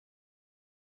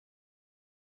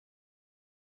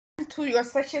to your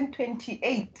session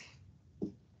 28.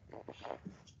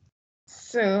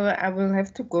 So I will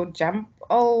have to go jump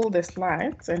all the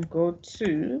slides and go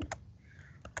to,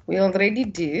 we already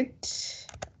did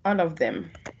all of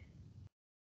them.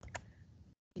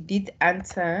 We did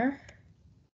answer,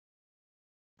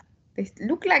 they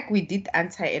look like we did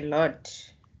answer a lot.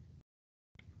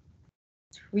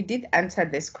 We did answer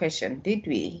this question, did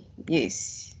we?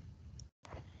 Yes.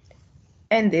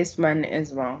 And this one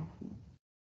as well.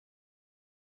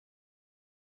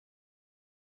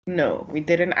 No, we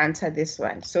didn't answer this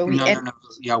one. So we no.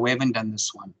 Yeah, we haven't done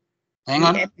this one. Hang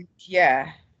on.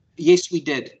 Yeah. Yes, we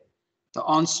did. The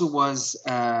answer was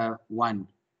 1.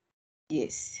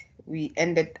 Yes, we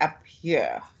ended up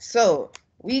here. So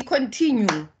we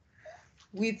continue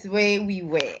with where we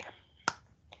were.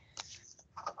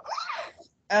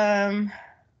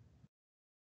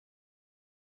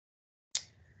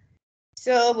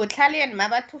 So Butlali and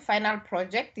Mabatu final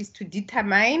project is to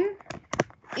determine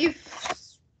if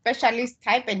specialist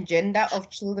type and gender of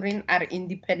children are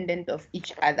independent of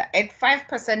each other at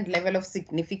 5% level of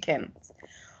significance.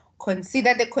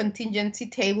 Consider the contingency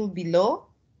table below,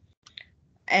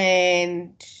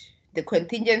 and the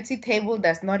contingency table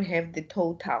does not have the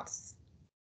totals.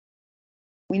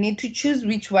 We need to choose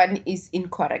which one is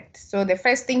incorrect. So the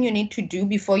first thing you need to do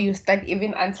before you start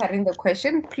even answering the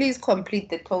question, please complete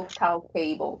the total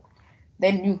table.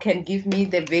 Then you can give me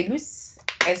the values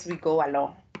as we go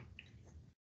along.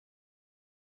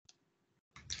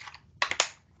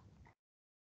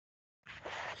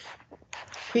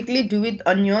 Quickly do it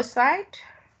on your side.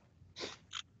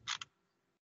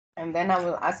 And then I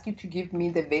will ask you to give me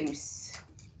the values.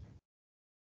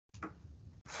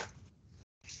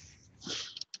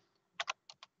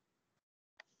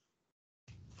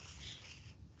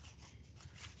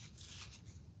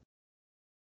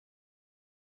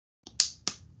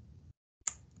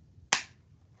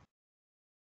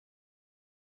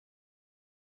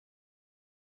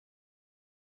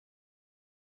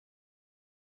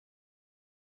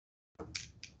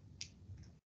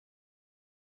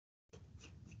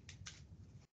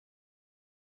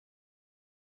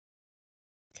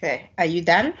 Okay, are you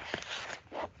done?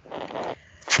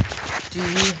 Do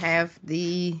you have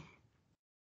the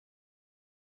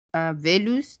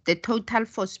values, the total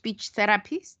for speech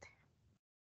therapist?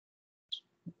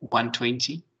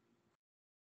 120.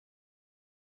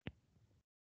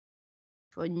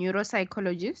 For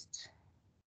neuropsychologist?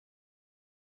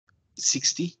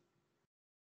 60.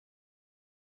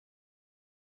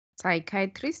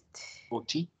 Psychiatrist?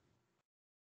 40.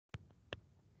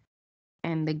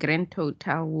 And the grand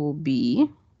total will be?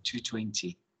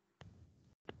 220.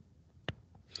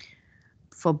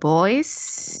 For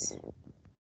boys?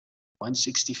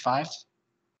 165.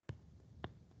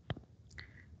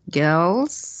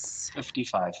 Girls?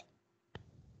 55.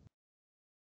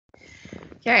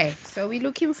 Okay, so we're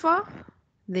looking for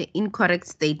the incorrect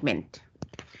statement.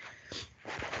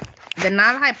 The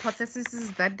null hypothesis is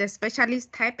that the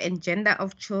specialist type and gender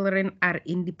of children are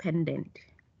independent.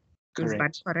 Correct. Is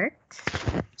that correct?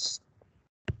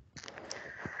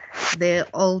 The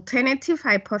alternative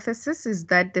hypothesis is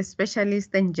that the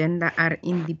specialist and gender are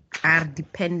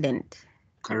dependent.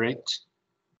 Correct.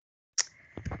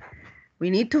 We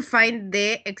need to find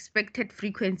the expected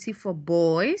frequency for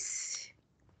boys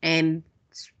and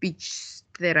speech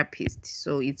therapist.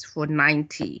 So it's for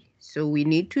 90. So we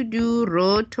need to do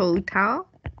row total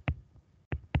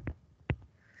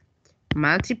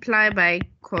multiply by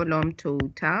column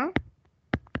total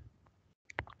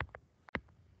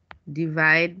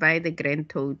divide by the grand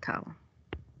total.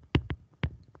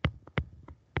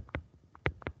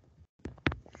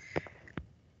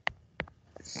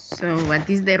 So what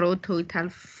is the row total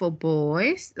for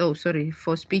boys? Oh, sorry,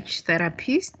 for speech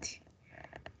therapist.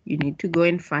 You need to go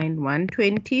and find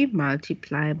 120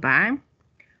 multiply by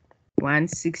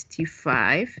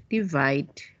 165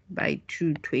 divide by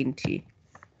 220.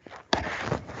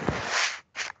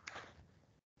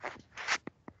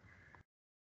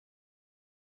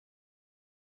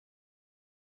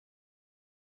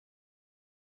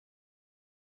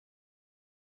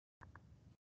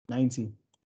 $90.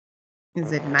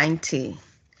 Is it 90?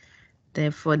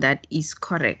 Therefore, that is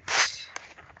correct.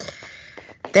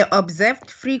 The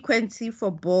observed frequency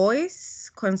for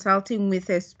boys consulting with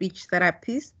a speech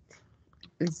therapist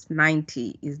is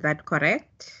 90. Is that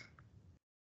correct?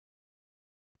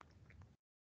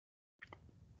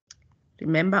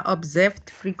 Remember, observed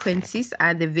frequencies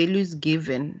are the values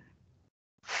given.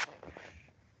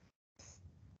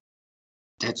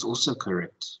 That's also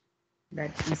correct.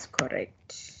 That is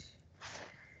correct.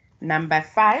 Number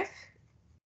 5.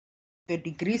 the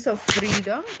degrees of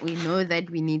freedom, we know that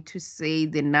we need to say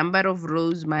the number of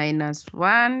rows minus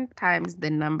 1 times the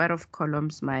number of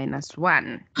columns minus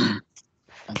 1.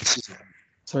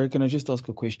 Sorry, can I just ask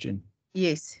a question?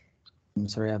 Yes. I'm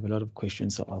sorry, I have a lot of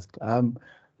questions to ask.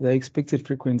 The expected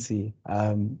frequency,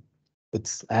 I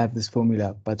have this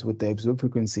formula, but with the observed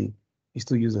frequency, you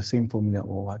still use the same formula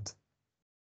or what?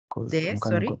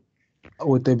 Sorry?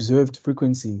 With the observed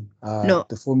frequency, No.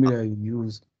 the formula you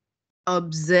use.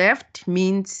 Observed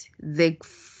means the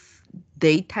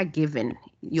data given,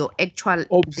 your actual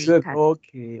observed data.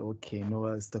 Okay, no,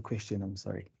 that's the question. I'm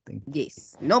sorry. Thank you.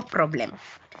 Yes, no problem.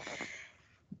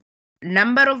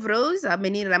 Number of rows, how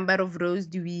many number of rows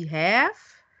do we have?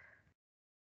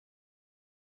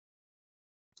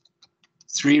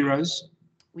 3 rows.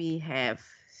 We have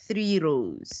 3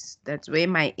 rows. That's where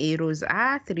my arrows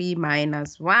are. 3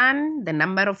 minus 1. The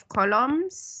number of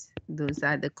columns, those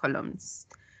are the columns.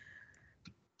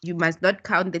 You must not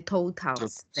count the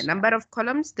totals. The number of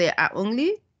columns, there are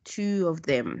only 2 of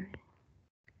them.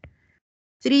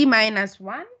 3 minus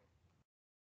 1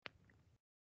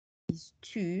 is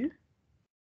 2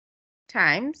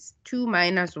 times 2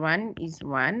 minus 1 is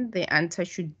 1. The answer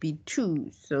should be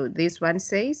 2. So this one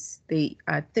says there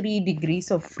are 3 degrees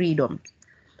of freedom.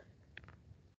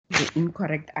 The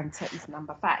incorrect answer is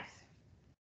number 5.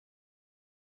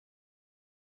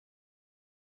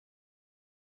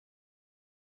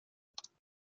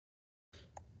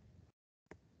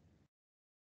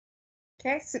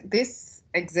 Okay, so this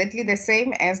exactly the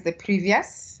same as the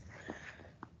previous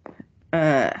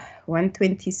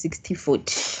 120, 60,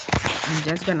 40. I'm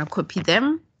just gonna copy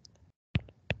them.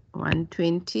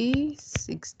 120,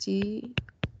 60,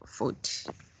 40,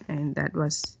 and that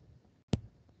was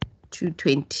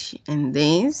 220, and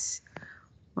this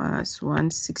was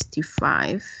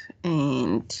 165,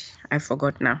 and I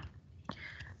forgot now.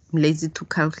 I'm lazy to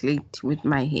calculate with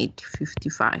my head.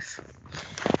 55.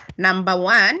 Number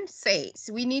 1 says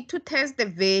we need to test the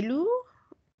value.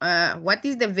 What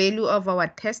is the value of our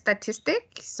test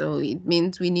statistic? So it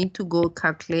means we need to go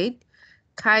calculate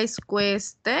chi-square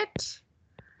stat.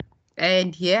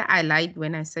 And here I lied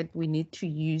when I said we need to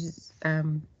use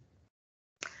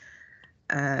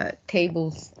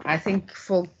tables. I think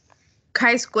for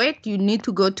chi-squared you need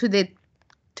to go to the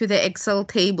Excel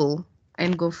table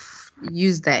and go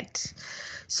use that.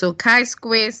 So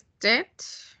chi-square stat,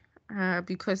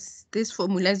 because this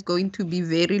formula is going to be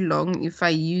very long if I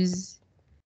use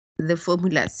the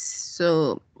formulas.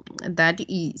 So that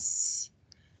is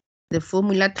the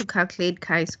formula to calculate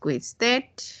chi-square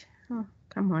stat. Oh,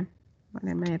 come on. What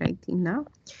am I writing now?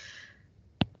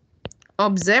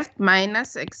 Observed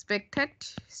minus expected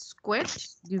squared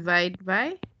divided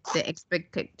by the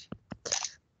expected.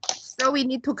 So we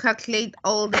need to calculate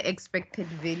all the expected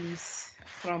values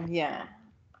from here.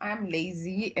 I'm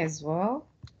lazy as well.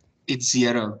 It's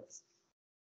 0.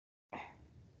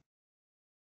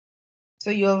 So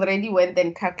you already went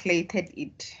and calculated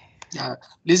it.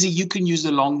 Lizzie, you can use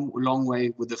the long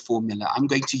way with the formula. I'm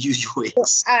going to use your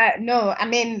X. No, I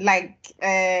mean like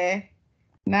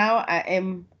now I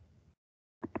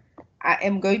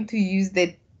am going to use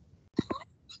the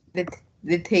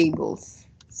tables.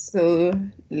 So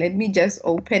let me just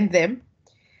open them.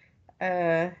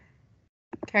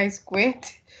 Chi-squared.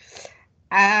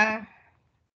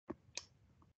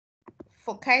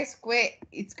 For chi-square,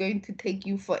 it's going to take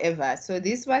you forever. So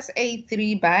this was a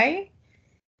 3 by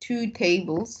 2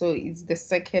 table. So it's the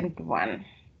second one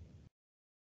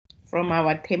from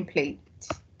our template.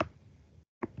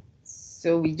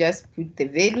 So we just put the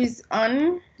values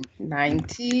on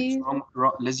 90.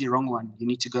 Lizzie, wrong one. You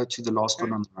need to go to the last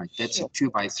one on the right. That's a 2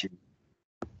 by 3.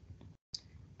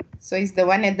 So it's the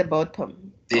one at the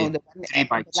bottom. The, the one 3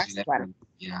 by 2. last one.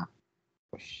 Yeah.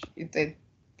 It's a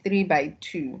 3 by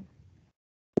 2.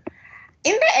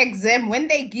 In the exam, when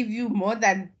they give you more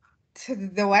than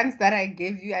the ones that I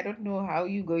gave you, I don't know how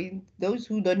you going. Those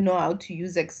who don't know how to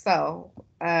use Excel,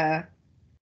 I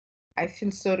feel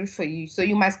sorry for you. So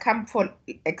you must come for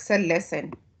Excel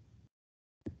lesson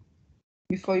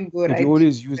before you go. Have you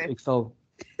always used Excel?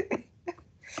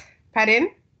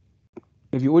 Pardon?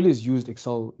 Have you always used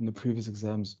Excel in the previous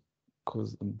exams?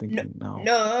 Because I'm thinking now.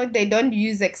 No, they don't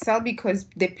use Excel because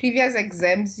the previous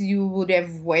exams you would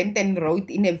have went and wrote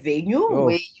in a venue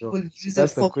where you will use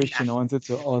that's a the formula. question I wanted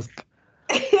to ask.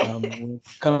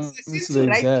 Comes to the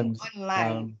exams.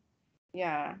 Online,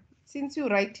 yeah, since you're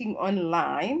writing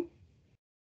online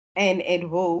and at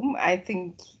home, I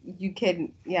think you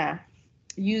can,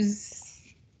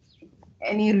 use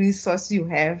any resource you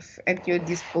have at your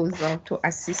disposal to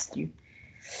assist you.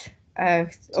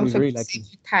 Also very to lucky. save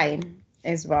you time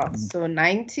as well. So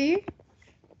 90,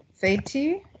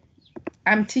 30.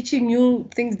 I'm teaching you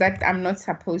things that I'm not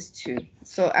supposed to.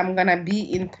 So I'm going to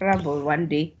be in trouble one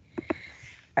day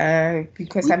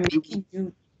because I'm making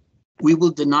you. We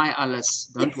will deny Alice.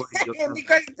 Don't worry.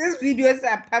 Because these videos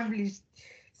are published.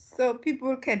 So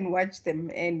people can watch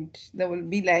them and they will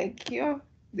be like, yo,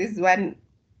 this one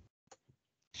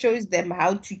shows them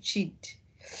how to cheat.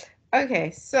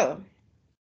 Okay, so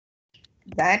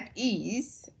that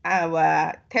is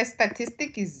our test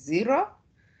statistic is 0.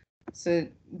 So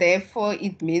therefore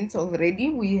it means already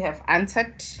we have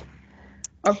answered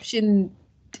option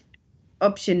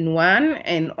 1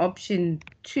 and option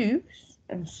 2.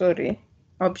 I'm sorry.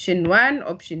 Option 1,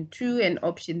 option 2, and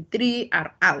option 3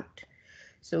 are out.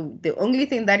 So the only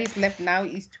thing that is left now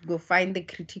is to go find the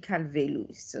critical value.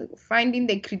 So finding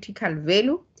the critical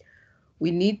value,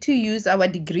 we need to use our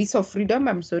degrees of freedom.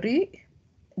 I'm sorry,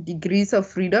 degrees of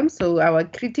freedom. So our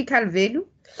critical value,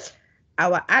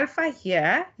 our alpha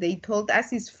here, they told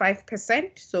us is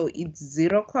 5%. So it's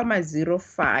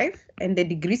 0.05. And the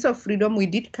degrees of freedom, we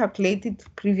did calculate it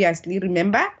previously.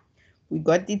 Remember, we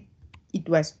got it, it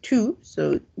was 2.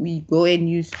 So we go and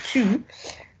use 2.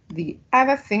 The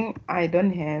other thing I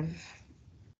don't have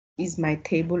is my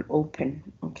table open.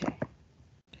 Okay.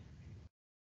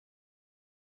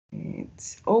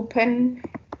 It's open.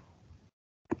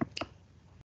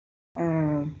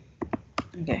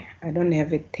 Okay, I don't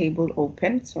have a table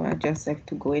open, so I just have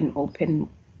to go and open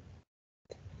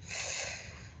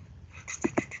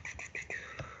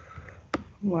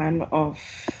one of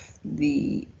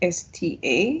the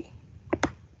STA.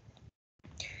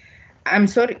 I'm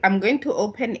sorry, I'm going to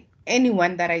open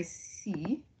anyone that I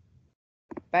see,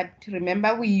 but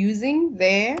remember we're using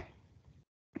the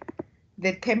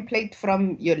template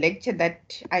from your lecture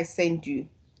that I sent you.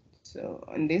 So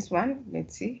on this one,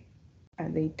 let's see, are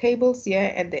there tables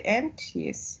here at the end?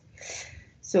 Yes.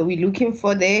 So we're looking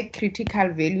for the critical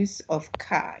values of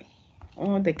chi,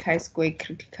 or the chi-square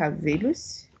critical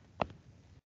values.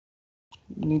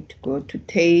 We need to go to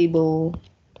table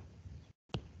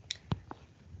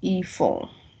E4.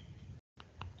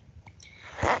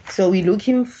 So we're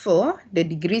looking for the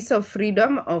degrees of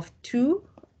freedom of 2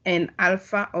 and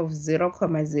alpha of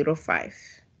 0.05.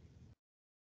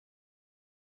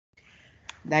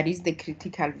 That is the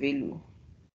critical value.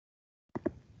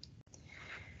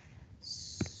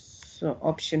 So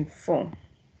option 4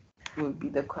 will be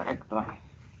the correct one.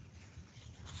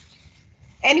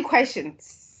 Any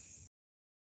questions?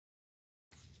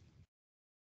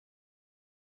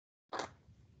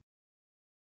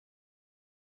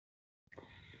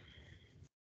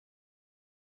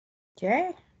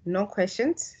 Okay, no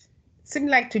questions. Seems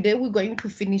like today we're going to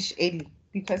finish early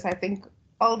because I think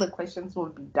all the questions will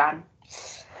be done.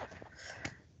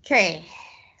 Okay,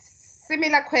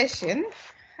 similar question.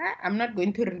 I'm not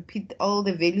going to repeat all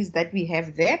the values that we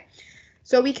have there.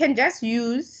 So we can just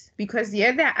use, because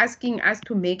here they're asking us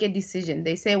to make a decision.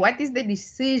 They say, what is the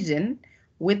decision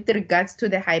with regards to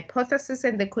the hypothesis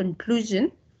and the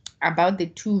conclusion about the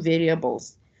two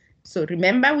variables? So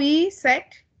remember we said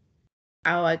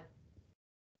our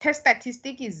test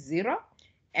statistic is 0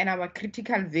 and our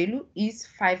critical value is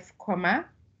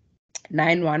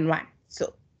 5.911.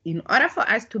 So in order for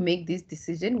us to make this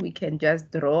decision, we can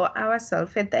just draw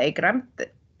ourselves a diagram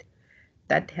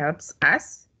that helps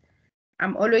us.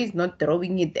 I'm always not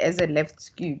drawing it as a left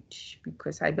skewed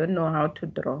because I don't know how to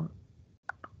draw.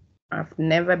 I've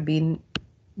never been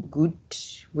good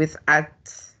with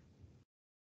art.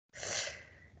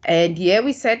 And here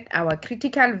we said our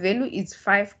critical value is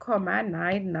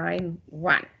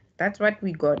 5.991. That's what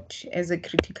we got as a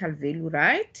critical value,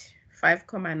 right?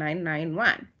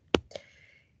 5.991.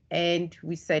 And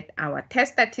we said our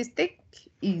test statistic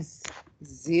is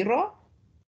 0.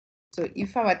 So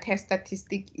if our test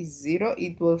statistic is 0,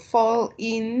 it will fall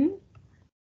in,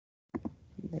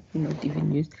 let me not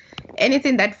even use,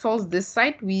 anything that falls this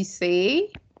side, we say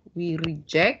we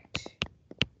reject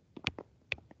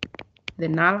the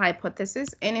null hypothesis.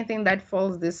 Anything that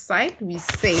falls this side, we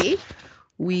say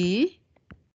we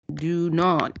do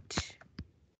not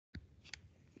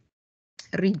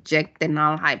reject the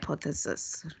null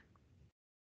hypothesis.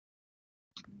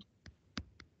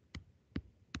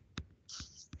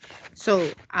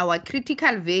 So our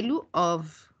critical value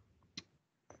of,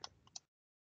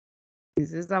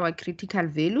 this is our critical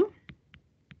value,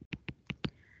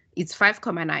 it's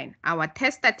 5.9. Our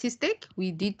test statistic,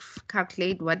 we did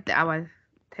calculate what our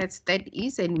test stat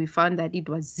is, and we found that it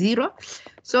was 0.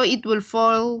 So it will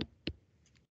fall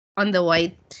on the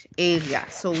white area.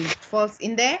 So it falls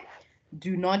in there.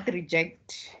 Do not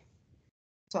reject.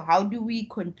 So how do we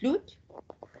conclude?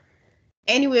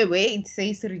 Anywhere where it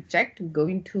says reject, we're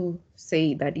going to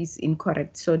say that is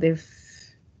incorrect. So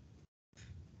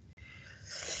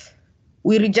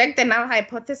we reject the null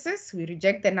hypothesis. We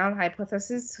reject the null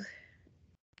hypothesis.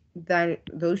 That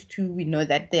those two, we know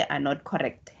that they are not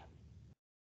correct.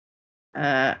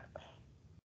 Come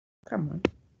on.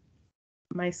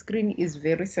 My screen is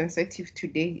very sensitive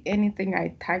today. Anything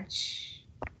I touch,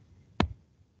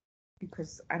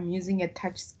 because I'm using a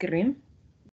touch screen,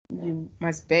 you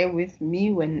must bear with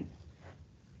me when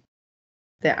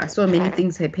there are so many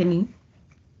things happening.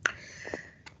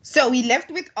 So we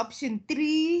left with option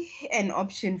 3 and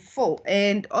option 4.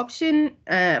 And option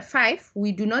 5,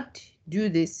 we do not do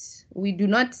this. We do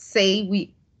not say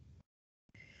we...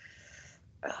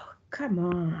 Oh, come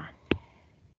on.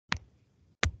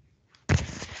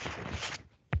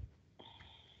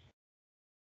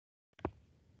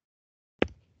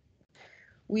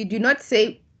 We do not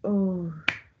say, oh,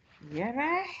 yeah,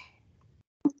 right.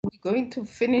 We're going to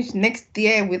finish next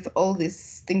year with all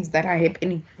these things that are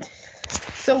happening.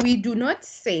 So we do not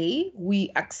say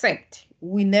we accept.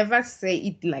 We never say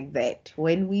it like that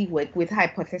when we work with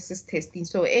hypothesis testing.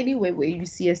 So anyway, where you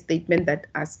see a statement that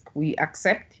asks we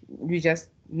accept, you just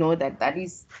know that that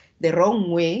is the wrong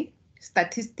way,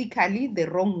 statistically the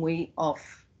wrong way of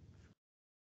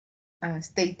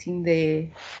stating the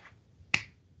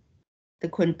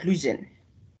conclusion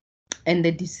and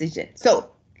the decision.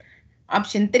 So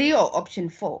option 3 or option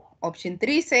 4. Option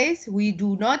 3 says we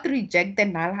do not reject the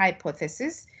null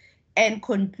hypothesis and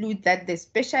conclude that the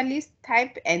specialist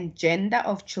type and gender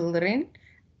of children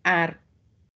are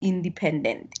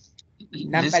independent.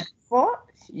 Number 4,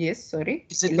 yes, sorry.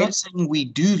 Is it not saying we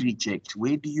do reject?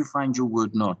 Where do you find your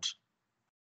word not?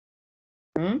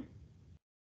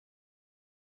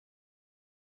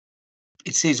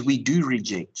 It says we do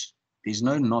reject. There's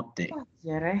no not there.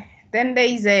 Yeah, then there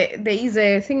is a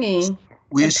thingy.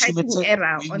 We assume it's a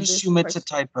error. We assume it's a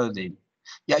typo then.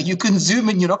 Yeah, you can zoom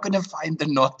and you're not going to find the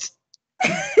not.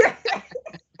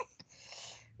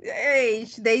 Hey,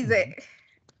 there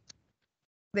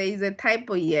is a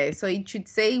typo here, so it should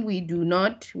say we do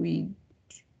not. We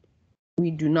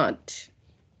do not.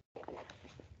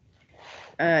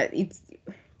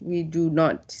 We do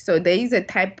not. So there is a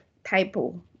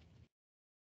typo.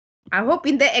 I hope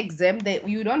in the exam that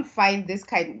you don't find this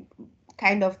kind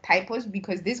of typos,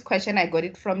 because this question I got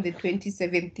it from the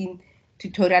 2017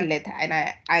 tutorial letter, and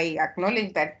I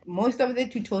acknowledge that most of the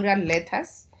tutorial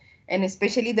letters, and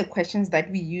especially the questions that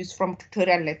we use from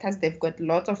tutorial letters, they've got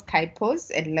lots of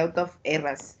typos and lots of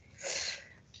errors.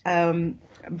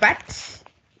 But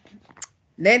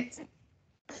let's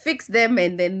fix them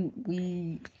and then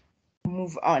we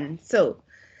move on. So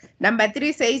number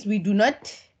 3 says we do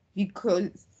not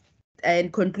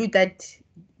and conclude that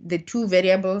the two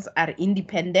variables are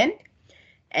independent.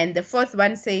 And the fourth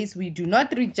one says we do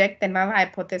not reject the null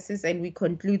hypothesis and we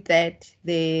conclude that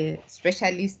the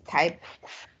specialist type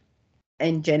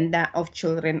and gender of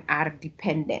children are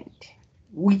dependent.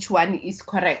 Which one is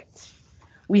correct?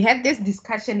 We had this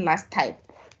discussion last time.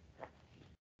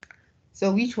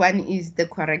 So which one is the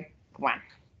correct one?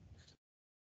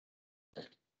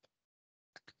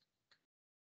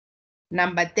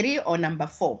 Number 3 or number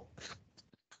 4?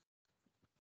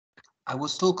 I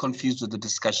was still confused with the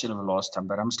discussion of last time,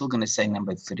 but I'm still going to say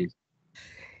number 3.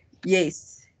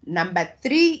 Yes, number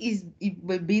 3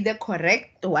 will be the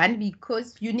correct one,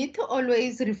 because you need to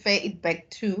always refer it back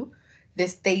to the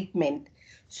statement.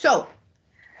 So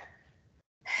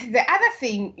the other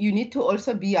thing you need to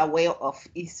also be aware of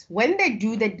is when they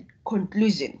do the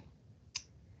conclusion,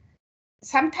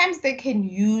 sometimes they can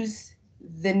use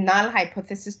the null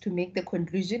hypothesis to make the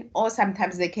conclusion, or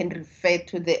sometimes they can refer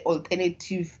to the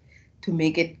alternative to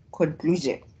make a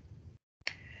conclusion.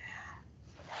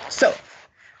 So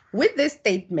with this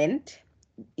statement,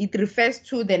 it refers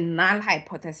to the null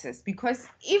hypothesis, because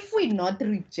if we're not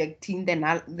rejecting the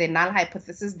null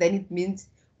hypothesis, then it means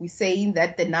we're saying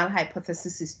that the null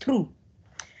hypothesis is true.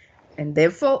 And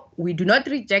therefore, we do not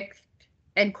reject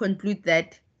and conclude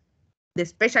that the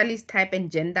specialist type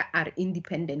and gender are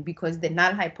independent, because the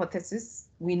null hypothesis,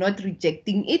 we're not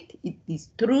rejecting it. It is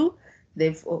true.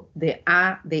 Therefore, there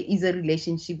is a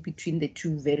relationship between the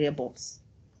two variables.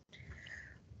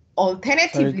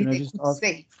 Alternatively, they could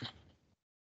say,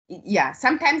 yeah,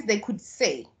 sometimes they could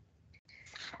say,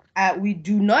 we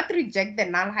do not reject the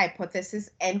null hypothesis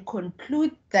and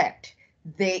conclude that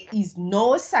there is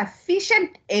no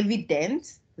sufficient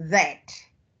evidence that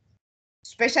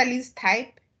specialist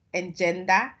type and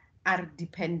gender are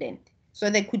dependent. So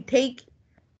they could take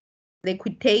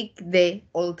the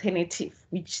alternative,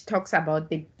 which talks about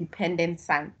the dependent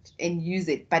side, and use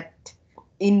it. But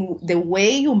in the way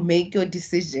you make your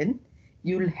decision,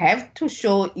 you'll have to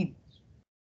show it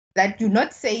that you're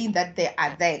not saying that they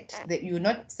are that you're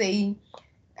not saying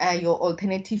your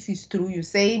alternative is true. You're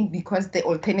saying because the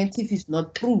alternative is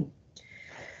not true.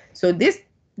 So this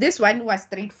one was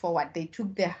straightforward. They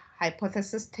took the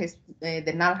hypothesis test,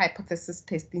 the null hypothesis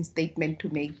testing statement to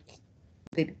make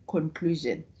the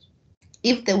conclusion.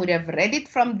 If they would have read it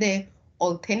from the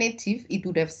alternative, it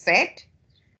would have said,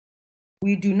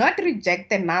 we do not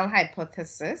reject the null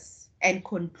hypothesis and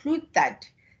conclude that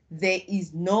there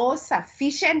is no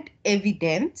sufficient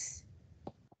evidence,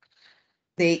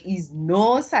 there is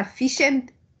no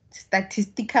sufficient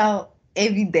statistical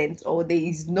evidence, or there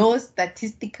is no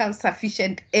statistical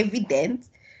sufficient evidence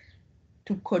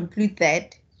to conclude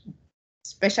that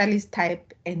specialist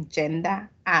type and gender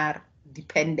are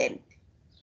dependent.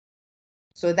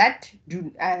 So that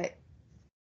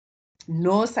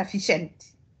no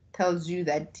sufficient tells you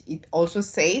that it also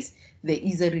says there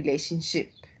is a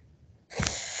relationship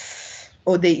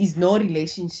or there is no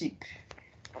relationship,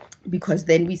 because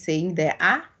then we're saying they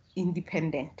are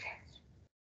independent.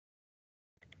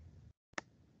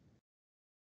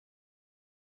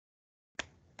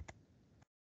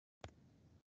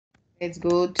 Let's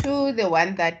go to the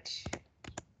one that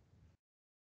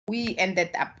we ended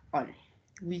up on,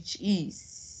 which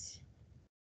is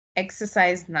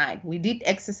exercise 9. We did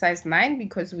exercise 9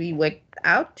 because we worked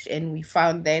out and we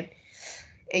found that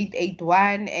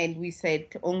 881, and we said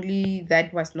only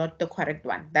that was not the correct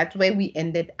one. That's where we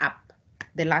ended up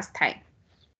the last time.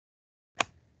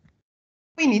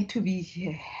 We need to be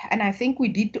here, and I think we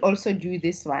did also do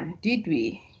this one, did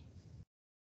we?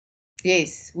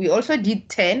 Yes, we also did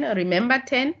 10. Remember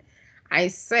 10? I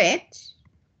said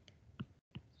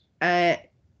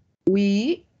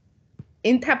we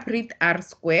interpret R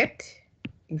squared.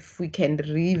 If we can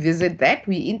revisit that,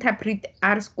 we interpret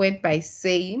R squared by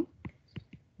saying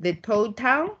the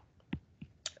total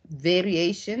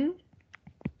variation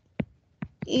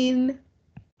in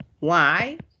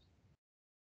Y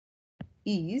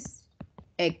is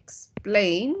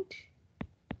explained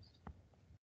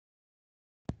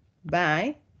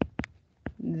by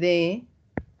the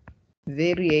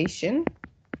variation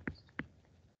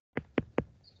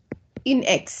in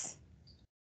X.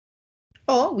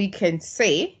 Or we can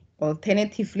say,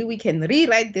 alternatively, we can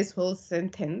rewrite this whole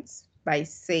sentence by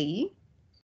saying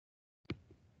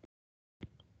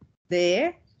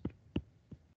the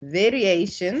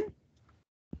variation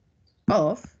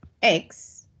of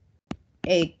X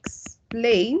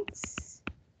explains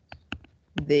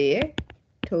the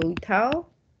total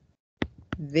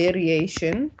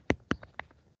variation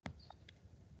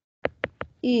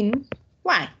in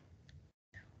Y.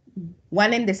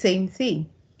 One and the same thing,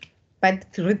 but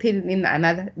written in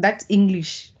another. That's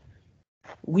English,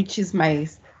 which is my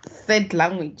third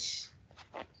language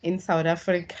in South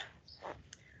Africa.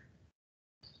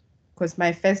 Because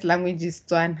my first language is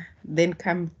Tswana, then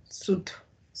come Sotho,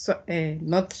 so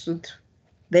not Sotho,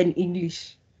 then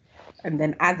English, and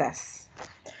then others.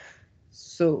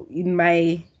 So in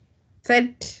my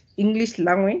third English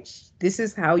language, this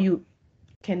is how you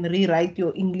can rewrite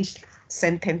your English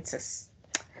sentences.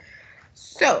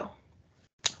 So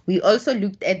we also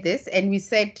looked at this and we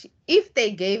said, if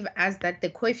they gave us that the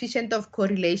coefficient of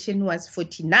correlation was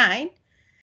 49,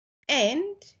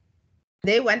 and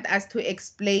they want us to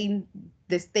explain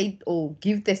the state or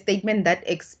give the statement that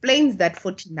explains that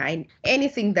 49,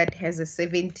 anything that has a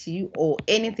 70 or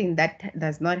anything that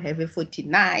does not have a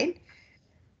 49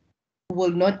 will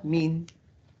not mean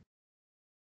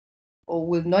or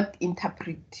will not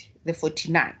interpret the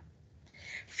 49.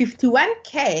 51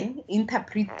 can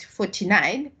interpret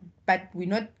 49, but we're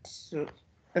not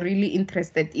really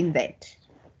interested in that.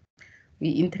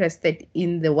 We're interested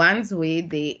in the ones where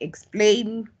they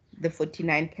explain the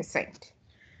 49%.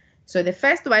 So the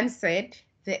first one said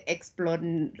the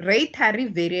exploratory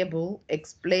variable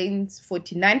explains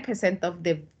 49% of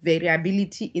the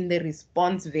variability in the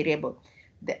response variable.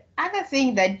 The other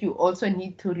thing that you also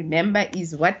need to remember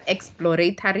is what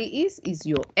exploratory is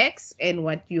your X, and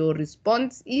what your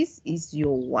response is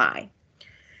your Y.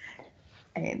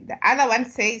 And the other one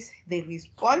says the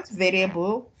response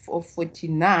variable for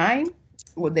 49,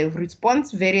 or the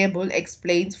response variable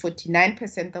explains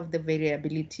 49% of the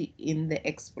variability in the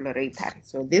exploratory.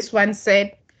 So this one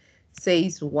says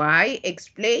Y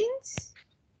explains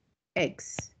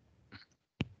X.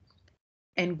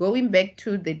 And going back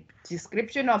to the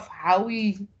description of how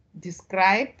we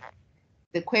describe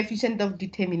the coefficient of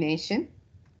determination,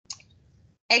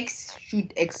 X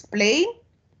should explain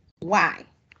Y.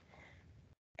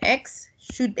 X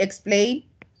should explain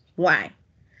Y.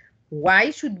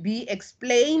 Y should be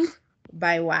explained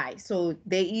by y. So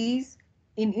there is,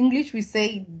 in English, we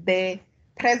say the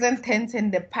present tense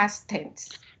and the past tense.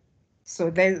 So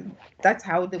that's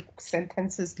how the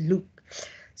sentences look.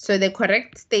 So the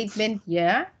correct statement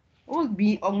here will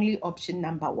be only option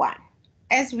number 1.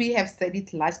 As we have said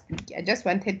it last week, I just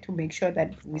wanted to make sure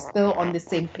that we're still on the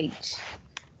same page.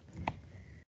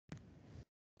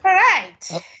 All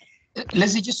right.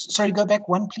 Lizzie, sorry, go back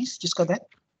one, please. Just go back.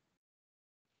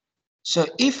 So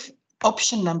if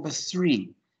option number 3,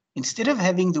 instead of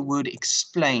having the word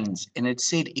explains and it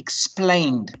said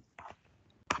explained,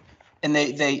 and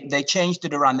they changed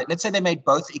it around, let's say they made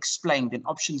both explained, then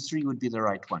option 3 would be the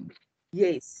right one.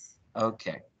 Yes.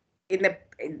 Okay.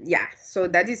 Yeah, so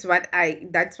that's why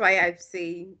I've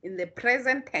saying in the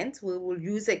present tense we will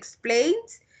use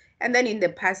explains, and then in the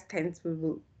past tense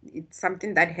it's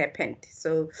something that happened,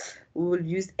 so we will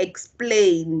use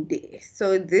explained.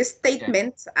 So these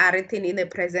statements are written in the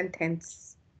present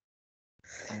tense.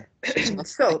 So the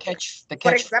for catch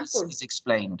example, is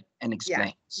explained and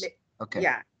explains. Yeah, okay.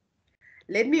 Yeah.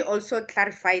 Let me also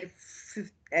clarify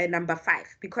number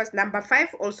 5, because number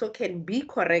 5 also can be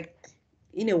correct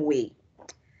in a way.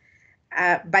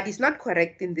 But it's not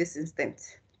correct in this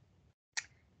instance.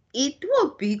 It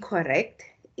will be correct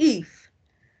if,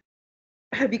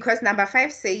 because number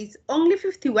 5 says only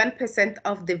 51%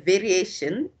 of the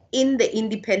variation in the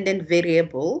independent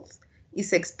variables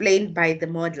is explained by the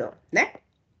model. Ne?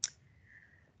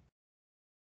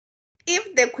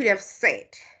 If they could have said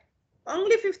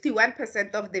only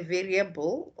 51% of the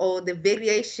variable or the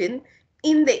variation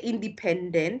in the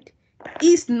independent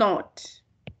is not,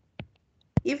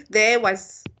 if there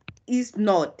was is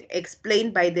not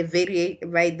explained by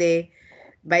the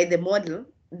model,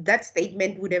 that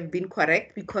statement would have been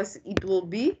correct, because it will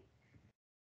be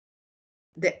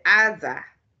the other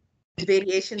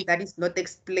variation that is not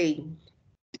explained.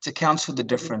 It accounts for the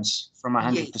difference from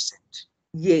 100%.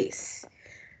 Yes,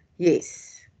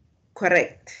 yes,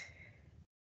 correct.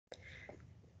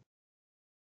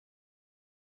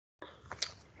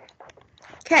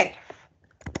 Okay,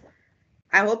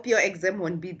 I hope your exam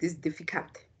won't be this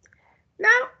difficult. Now,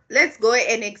 let's go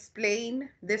and explain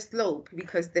the slope,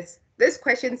 because this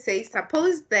question says,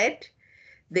 suppose that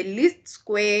the least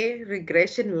square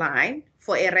regression line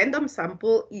for a random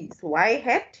sample is y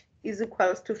hat is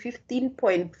equals to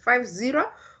 15.50,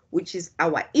 which is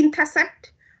our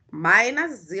intercept,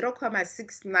 minus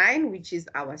 0.69, which is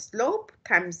our slope,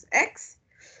 times x,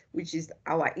 which is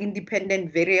our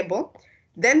independent variable.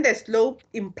 Then the slope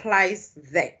implies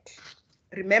that.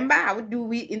 Remember, how do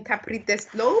we interpret the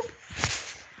slope?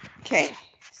 Okay,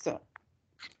 so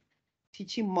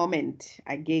teaching moment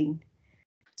again.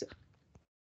 So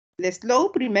the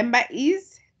slope, remember,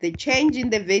 is the change in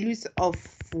the values of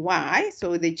y.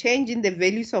 So the change in the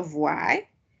values of y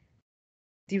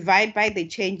divided by the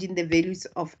change in the values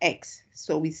of x.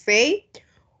 So we say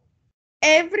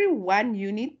every 1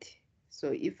 unit.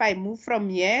 So if I move from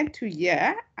here to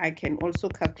here, I can also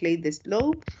calculate the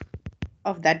slope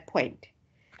of that point.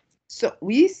 So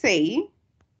we say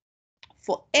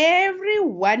for every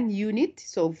 1 unit,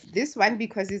 so this one,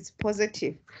 because it's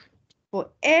positive, for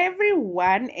every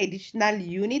 1 additional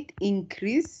unit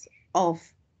increase of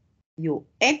your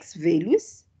x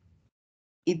values,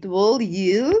 it will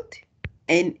yield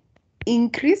an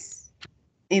increase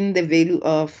in the value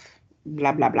of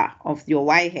blah, blah, blah, of your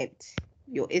y hat,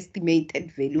 your estimated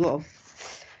value of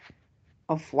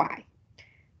y.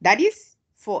 That is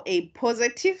for a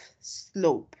positive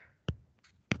slope.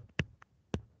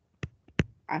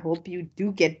 I hope you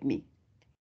do get me.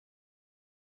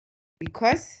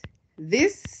 Because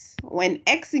this, when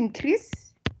x increase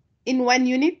in 1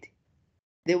 unit,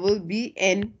 there will be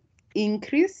an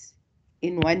increase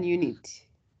in 1 unit.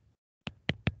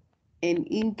 An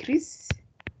increase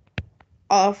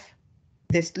of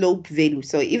the slope value.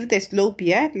 So if the slope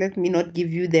here, let me not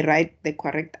give you the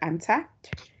correct answer.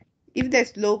 If the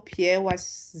slope here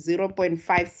was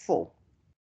 0.54,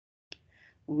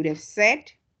 we would have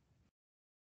said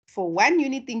for 1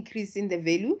 unit increase in the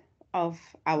value of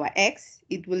our x,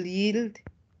 it will yield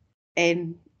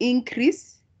an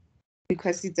increase,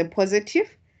 because it's a positive,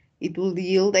 it will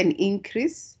yield an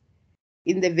increase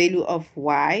in the value of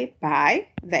y by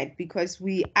that, because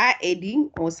we are adding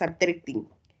or subtracting.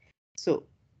 So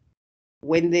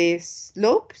when the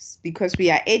slopes, because we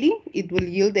are adding, it will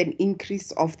yield an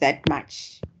increase of that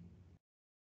much.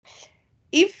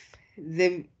 If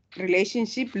the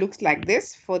relationship looks like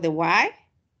this for the y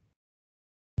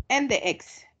and the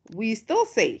x, we still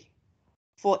say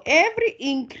for every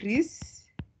increase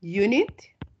unit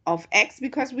of x,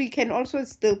 because we can also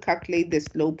still calculate the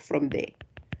slope from there.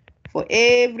 For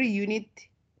every unit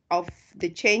of the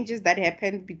changes that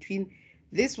happened between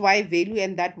this y value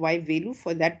and that y value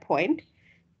for that point,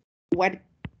 what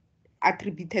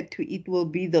attributed to it will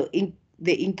be the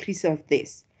increase of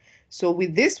this. So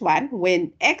with this one,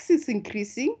 when x is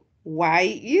increasing,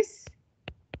 y is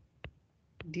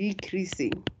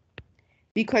decreasing.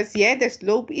 Because here the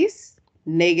slope is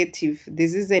negative.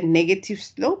 This is a negative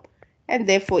slope. And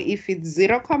therefore, if it's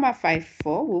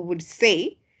 0.54, we would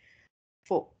say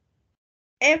for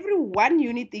every 1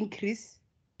 unit increase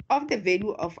of the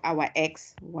value of our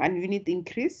x, 1 unit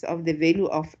increase of the value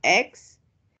of x,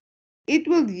 it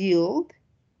will yield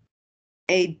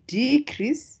a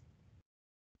decrease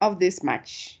of this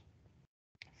much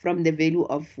from the value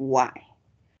of y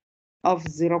of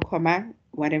 0,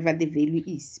 whatever the value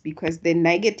is, because the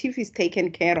negative is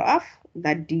taken care of,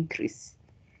 that decrease.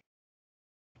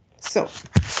 So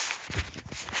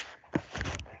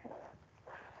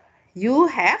you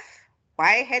have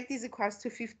y hat is equals to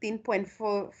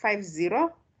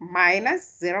 15.450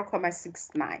 minus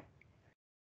 0.69.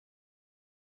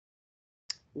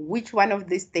 Which one of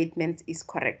these statements is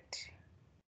correct?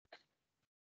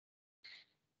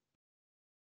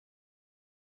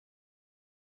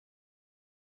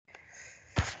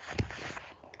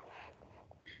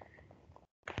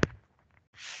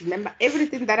 Remember,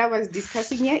 everything that I was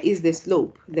discussing here is the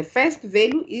slope. The first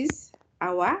value is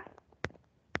our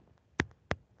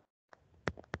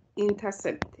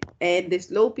intercept, and the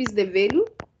slope is the value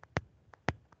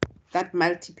that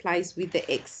multiplies with the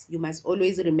x. You must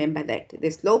always remember that. The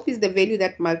slope is the value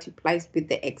that multiplies with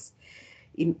the x.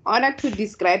 In order to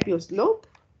describe your slope,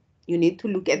 you need to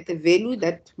look at the value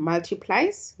that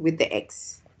multiplies with the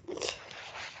x.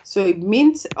 So it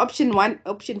means option 1,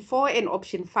 option 4, and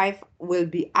option 5 will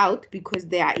be out because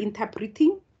they are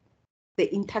interpreting the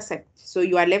intercept. So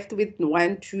you are left with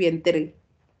 1, 2, and 3.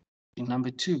 Number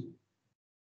 2.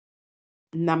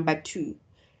 Number 2.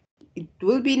 It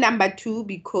will be number 2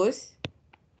 because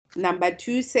number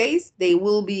 2 says there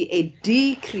will be a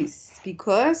decrease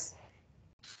because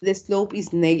the slope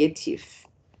is negative.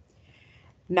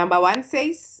 Number 1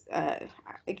 says,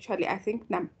 actually, I think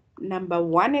number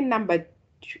 1 and number 2,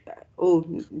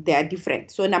 they are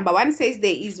different. So number 1 says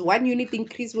there is 1 unit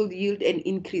increase will yield an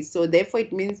increase. So therefore,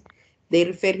 it means they're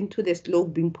referring to the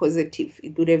slope being positive.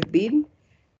 It would have been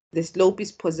the slope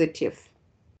is positive.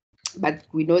 But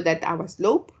we know that our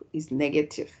slope is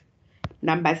negative.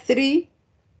 Number 3,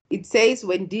 it says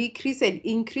when decrease and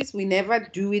increase, we never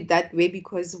do it that way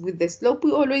because with the slope,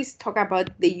 we always talk about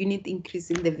the unit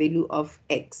increase in the value of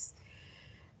x.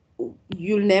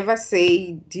 You'll never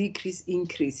say decrease,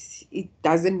 increase. It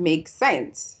doesn't make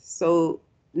sense. So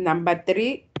number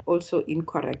 3, also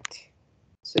incorrect.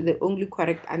 So the only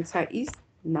correct answer is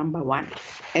number 1,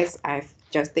 as I've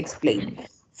just explained.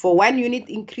 For 1 unit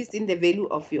increase in the value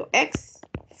of your x,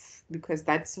 because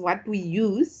that's what we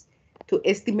use to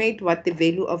estimate what the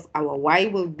value of our y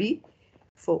will be,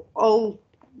 for all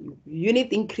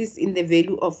unit increase in the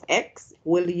value of x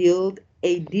will yield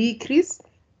a decrease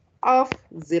of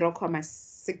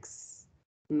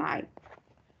 0.69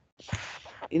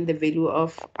 in the value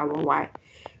of our y.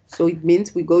 So it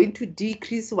means we're going to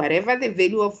decrease whatever the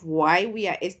value of y we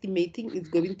are estimating is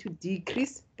going to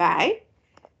decrease by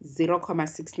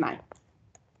 0.69.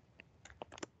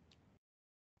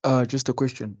 Just a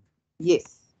question.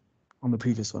 Yes. On the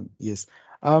previous one, yes.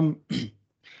 I'm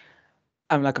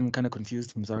kind of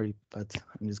confused. I'm sorry, but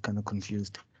I'm just kind of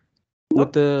confused. No,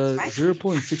 With the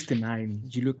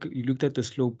 0.69, you looked at the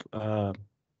slope.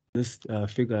 This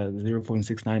figure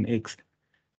 0.69x.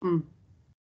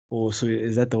 Or so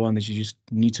is that the one that you just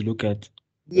need to look at?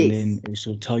 Yes. And then it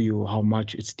should tell you how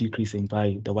much it's decreasing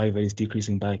by, the y value is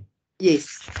decreasing by.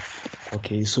 Yes.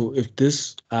 Okay, so if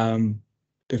this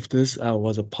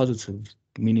was a positive,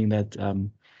 meaning that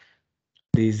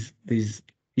there's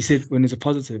you said when it's a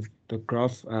positive, the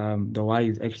graph the y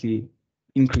is actually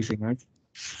increasing, right?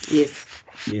 Yes.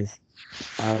 Yes.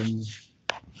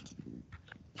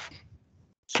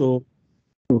 So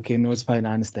okay, no, it's fine.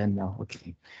 I understand now.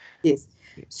 Okay. Yes.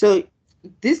 So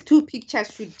these 2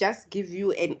 pictures should just give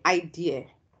you an idea.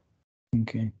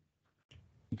 Okay.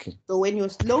 Okay. So when your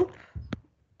slope,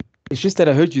 it's just that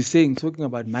I heard you talking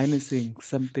about minusing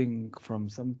something from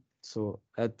some, so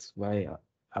that's why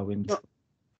I went. No.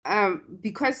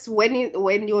 Because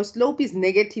when your slope is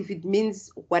negative, it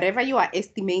means whatever you are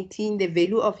estimating the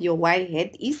value of your y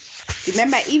hat is.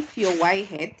 Remember, if your y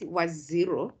hat was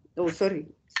 0,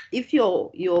 if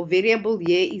your variable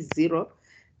here is 0,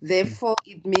 therefore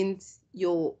it means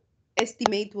your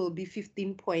estimate will be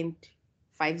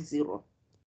 15.50.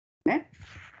 Eh?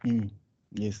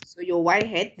 Yes. So your y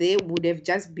hat there would have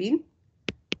just been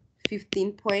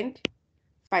 15.50.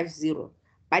 50.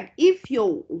 But if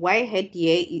your y hat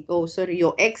here,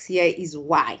 your x here is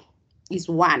y, is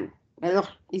 1,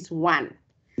 is 1.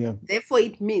 Yeah. Therefore,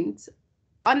 it means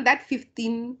on that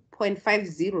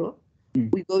 15.50,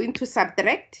 we're going to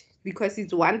subtract, because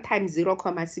it's 1 times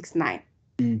 0.69.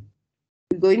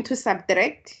 We're going to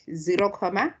subtract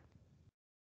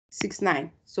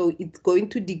 0.69. So it's going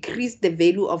to decrease the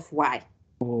value of y.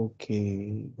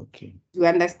 Okay. You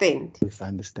understand? Yes, I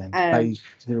understand. By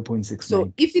 0.69.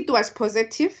 So if it was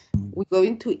positive, we're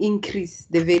going to increase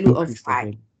the value of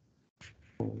y.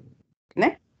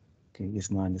 Okay,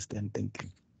 yes, no, I understand. Thank you.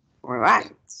 All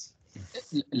right.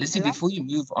 Listen, before you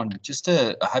move on, just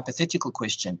a hypothetical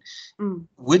question.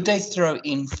 Would they throw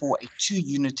in for a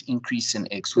 2-unit increase in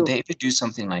X? Would they ever do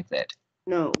something like that?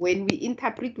 No, when we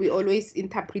interpret, we always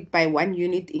interpret by 1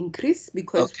 unit increase,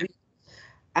 because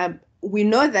we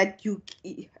know that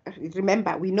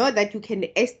we know that you can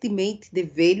estimate the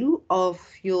value of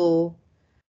your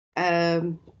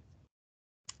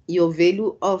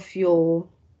value of your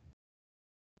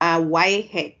y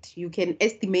hat. You can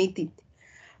estimate it.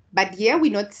 But here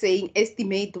we're not saying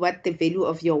estimate what the value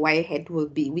of your y hat will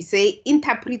be. We say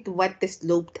interpret what the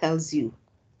slope tells you.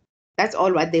 That's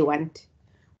all what they want.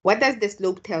 What does the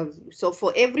slope tell you? So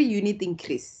for every unit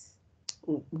increase,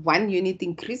 1 unit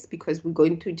increase, because we're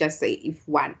going to just say if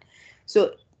 1.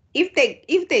 So if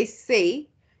they say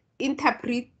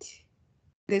interpret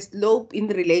the slope in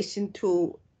relation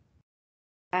to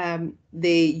the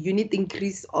unit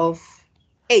increase of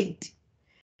 8,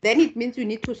 then it means you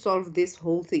need to solve this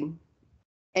whole thing,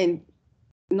 and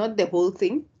not the whole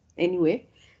thing anyway.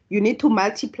 You need to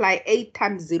multiply 8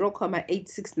 times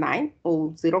 0.869 or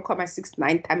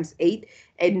 0.69 times 8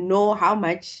 and know how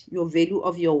much your value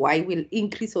of your y will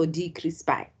increase or decrease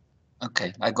by.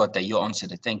 Okay, I got that. You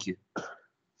answered it. Thank you.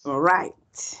 All right.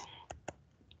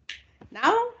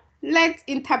 Now let's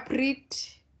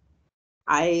interpret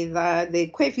either the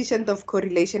coefficient of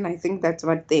correlation. I think that's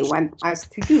what they want us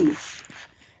to do.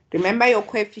 Remember, your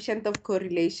coefficient of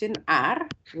correlation R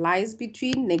lies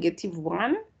between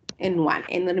 -1 and 1.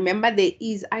 And remember, there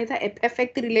is either a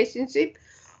perfect relationship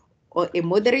or a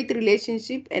moderate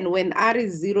relationship. And when R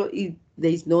is 0,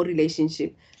 there is no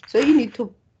relationship. So you need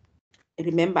to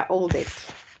remember all that.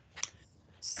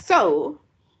 So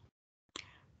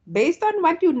based on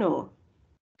what you know,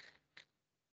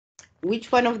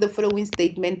 which one of the following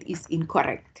statement is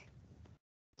incorrect?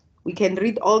 We can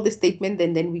read all the statement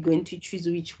and then we're going to choose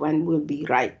which one will be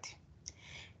right.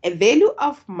 A value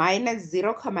of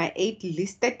 -0.8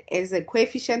 listed as a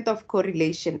coefficient of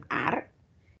correlation R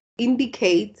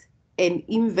indicates an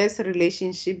inverse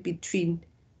relationship between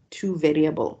 2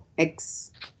 variables, X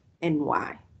and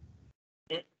Y.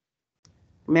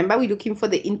 Remember, we're looking for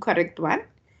the incorrect one.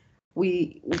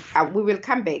 We will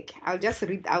come back. I'll just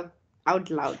read out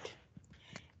loud.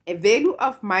 A value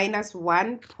of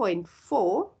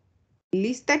 -1.4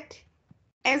 listed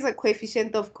as a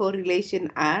coefficient of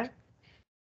correlation R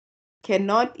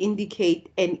cannot indicate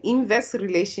an inverse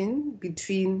relation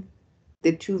between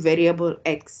the 2 variables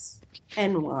X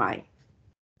and Y.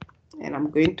 And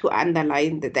I'm going to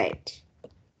underline that.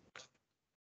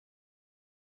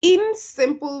 In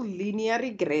simple linear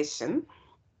regression,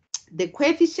 the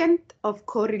coefficient of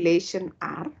correlation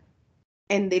R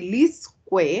and the least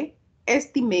square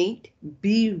estimate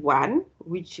B1,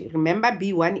 which remember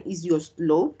B1 is your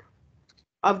slope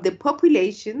of the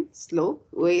population slope,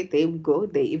 where there we go,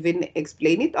 they even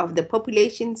explain it, of the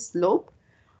population slope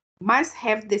must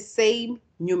have the same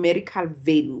numerical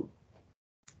value.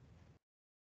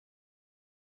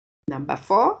 Number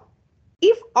 4,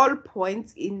 if all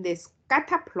points in the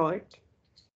scatter plot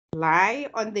lie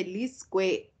on the least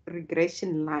square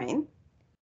regression line,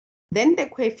 then the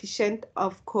coefficient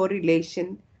of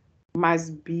correlation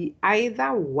must be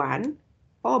either 1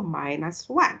 or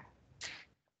 -1.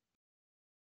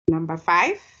 Number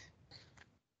 5,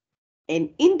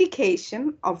 an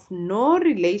indication of no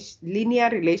linear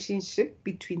relationship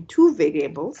between 2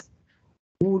 variables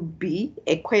would be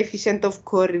a coefficient of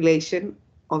correlation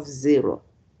of 0.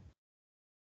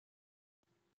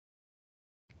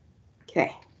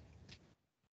 Okay.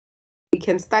 We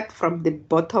can start from the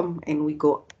bottom and we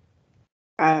go.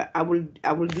 I will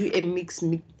do a mixed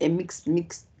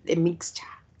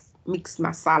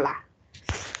masala.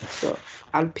 So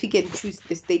I'll pick and choose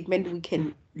the statement we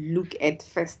can look at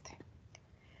first.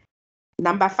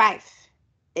 Number 5,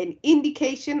 an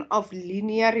indication of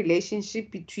linear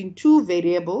relationship between 2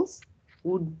 variables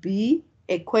would be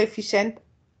a coefficient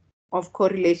of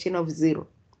correlation of 0.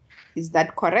 Is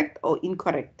that correct or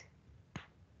incorrect?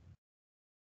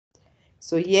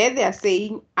 So here they are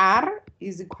saying R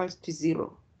is equals to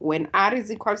 0. When R is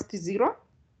equals to 0,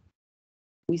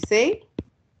 We say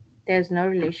there's no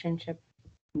relationship.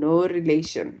 No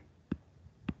relation.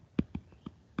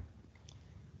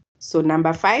 So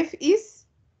number 5 is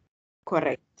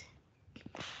correct.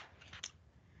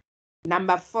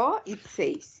 Number 4, it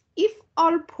says, if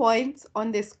all points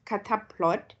on the scatter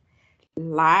plot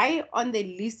lie on the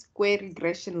least square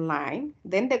regression line,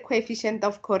 then the coefficient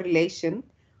of correlation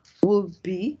will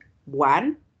be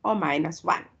 1 or minus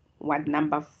 1. What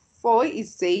number 4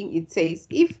 is saying, it says,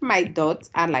 if my dots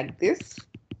are like this,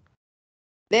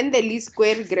 then the least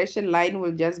square regression line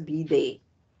will just be there.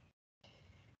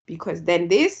 Because then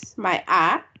this, my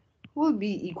R, will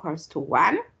be equals to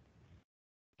 1.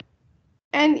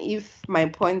 And if my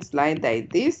points lie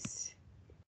like this,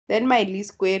 then my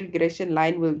least square regression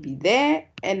line will be there,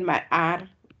 and my R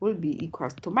will be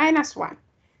equals to minus 1.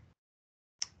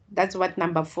 That's what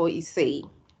number 4 is saying.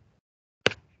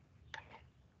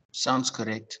 Sounds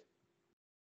correct.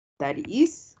 That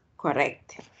is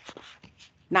correct.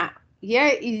 Now,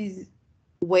 here is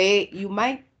where you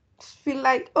might feel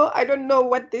like, oh, I don't know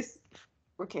what this.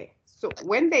 Okay, so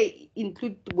when they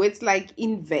include words like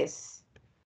inverse,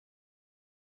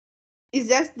 it's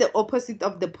just the opposite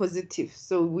of the positive.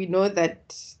 So we know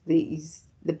that there is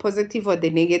the positive or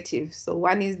the negative. So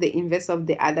one is the inverse of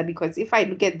the other, because if I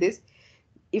look at this,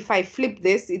 if I flip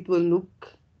this, it will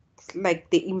look like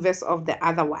the inverse of the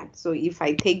other one. So if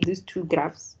I take these two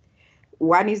graphs,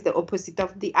 one is the opposite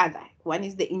of the other. One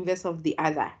is the inverse of the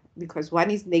other, because one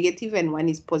is negative and one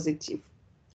is positive.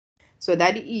 So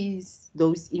that is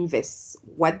those inverse.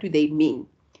 What do they mean?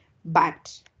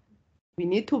 But we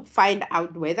need to find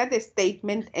out whether the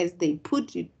statement as they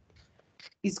put it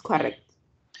is correct.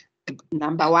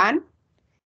 Number 1,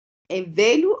 a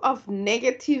value of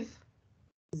negative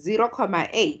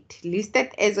 0.8 listed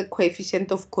as a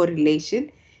coefficient of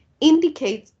correlation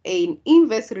indicates an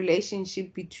inverse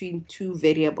relationship between two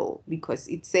variables, because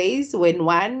it says when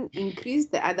one increase,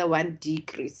 the other one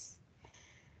decrease.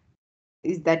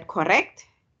 Is that correct?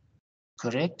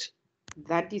 Correct.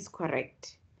 That is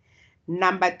correct.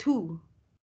 Number 2,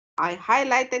 I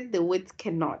highlighted the words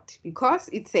cannot, because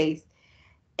it says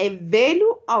a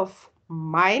value of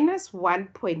minus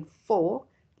 1.4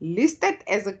 listed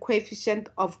as a coefficient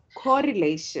of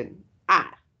correlation R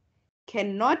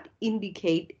cannot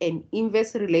indicate an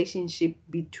inverse relationship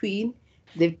between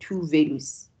the two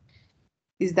values.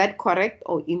 Is that correct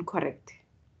or incorrect?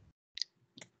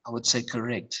 I would say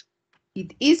correct.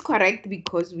 It is correct,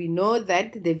 because we know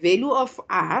that the value of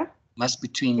R Must be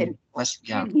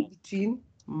between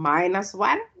minus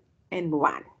 1 and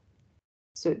 1.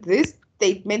 So this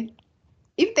statement,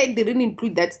 if they didn't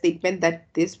include that statement, that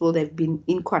this would have been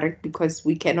incorrect, because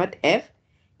we cannot have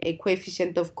a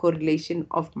coefficient of correlation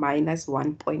of minus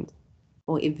 1 point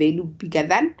or a value bigger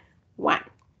than 1.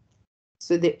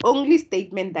 So the only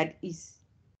statement that is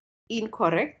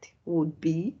incorrect would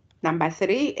be number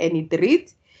 3, and it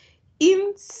reads,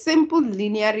 in simple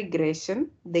linear regression,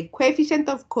 the coefficient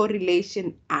of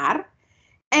correlation R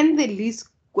and the least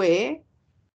square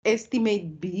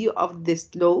estimate B of the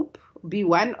slope,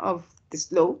 B1 of the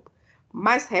slope,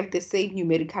 must have the same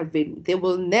numerical value. They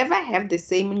will never have the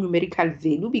same numerical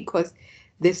value, because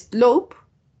the slope,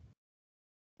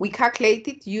 we calculate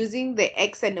it using the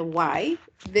X and the Y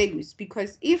values,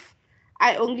 because if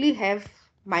I only have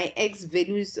my X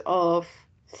values of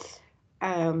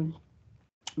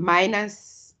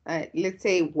minus, let's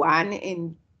say 1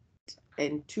 and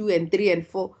 2 and 3 and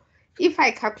 4, if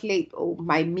I calculate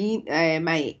my mean,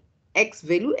 my X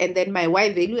value and then my Y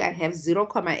value, I have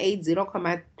 0.8,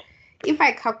 0, if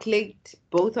I calculate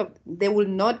both of, they will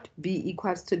not be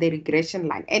equals to the regression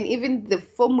line. And even the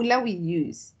formula we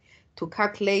use to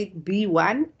calculate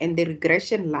B1 and the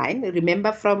regression line,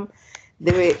 remember from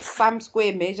the sum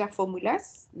square measure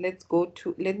formulas. Let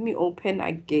me open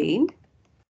again.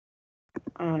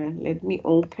 Let me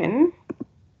open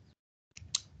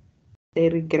the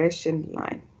regression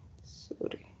line.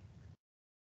 Sorry.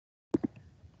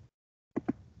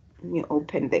 Let me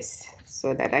open this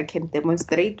so that I can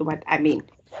demonstrate what I mean.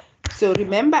 So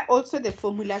remember also the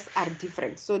formulas are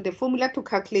different. So the formula to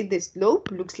calculate the slope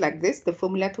looks like this. The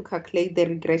formula to calculate the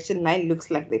regression line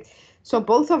looks like this. So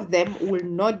both of them will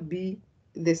not be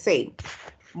the same.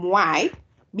 Why?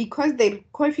 Because the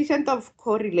coefficient of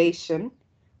correlation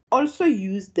also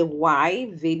use the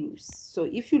Y values. So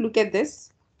if you look at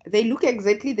this, they look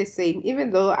exactly the same,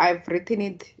 even though I've written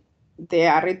it, they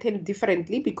are written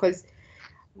differently, because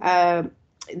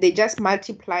they just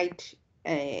multiplied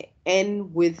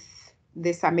n with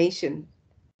the summation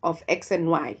of X and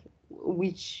Y,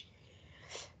 which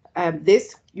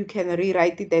this, you can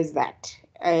rewrite it as that.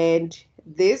 And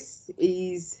this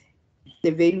is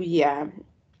the value here.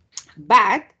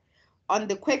 But on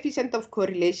the coefficient of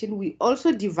correlation, we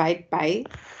also divide by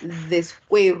the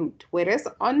square root, whereas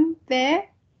on the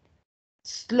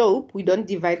slope, we don't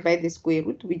divide by the square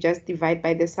root, we just divide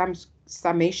by the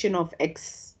summation of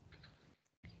x,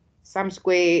 sum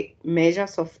square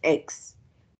measures of x.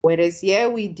 Whereas here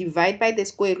we divide by the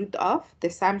square root of the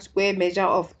sum square measure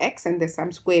of x and the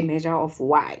sum square measure of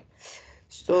y.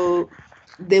 So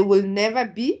they will never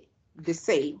be the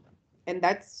same. And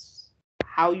that's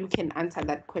how you can answer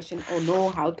that question, or know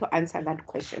how to answer that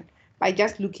question, by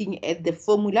just looking at the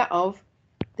formula of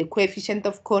the coefficient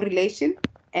of correlation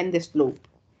and the slope.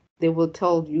 They will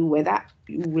tell you whether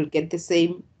you will get the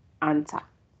same answer.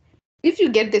 If you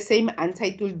get the same answer,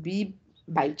 it will be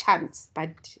by chance,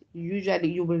 but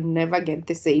usually you will never get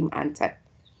the same answer.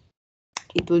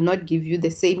 It will not give you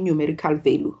the same numerical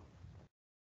value.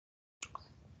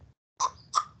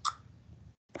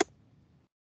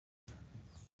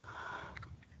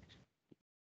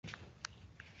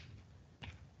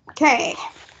 Okay.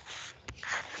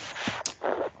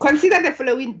 Consider the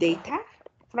following data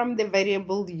from the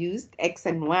variable used, x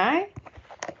and y.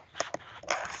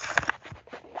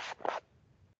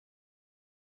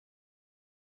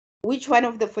 Which one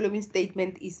of the following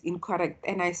statement is incorrect?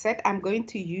 And I said I'm going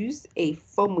to use a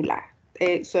formula,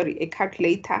 a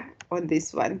calculator on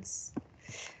this ones.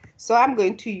 So I'm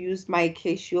going to use my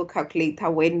Casio calculator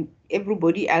when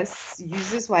everybody else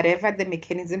uses whatever the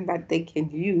mechanism that they can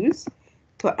use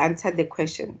to answer the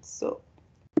question. So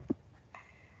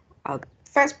I'll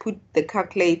first put the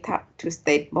calculator to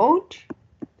state mode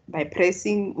by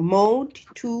pressing mode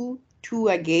 2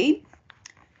 again,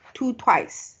 2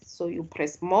 twice. So you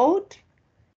press mode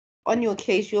on your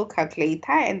Casio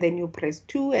calculator and then you press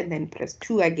 2 and then press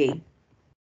 2 again.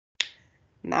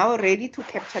 Now ready to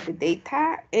capture the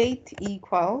data. 8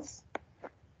 equals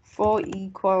 4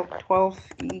 equal, 12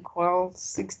 equal,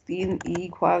 16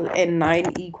 equal, and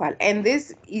 9 equal. And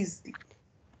this is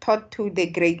taught to the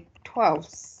grade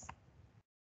 12s.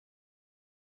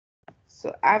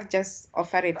 So I've just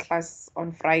offered a class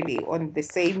on Friday on the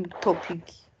same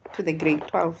topic to the grade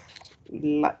 12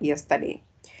 yesterday.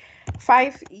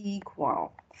 5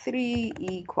 equal, 3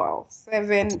 equal,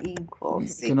 7 equal,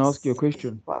 6 Can I ask you a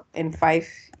question? equal, and 5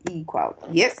 equal.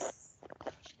 Yes.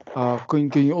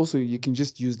 Can you also, you can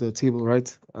just use the table,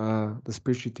 right? The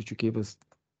spreadsheet that you gave us.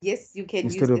 Yes, you can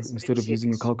instead use of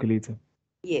using a calculator.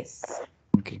 Yes.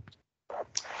 Okay.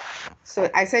 So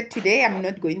I said today I'm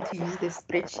not going to use the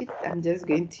spreadsheet. I'm just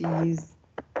going to use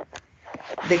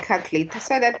the calculator,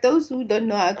 so that those who don't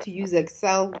know how to use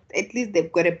Excel, at least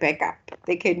they've got a backup.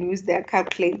 They can use their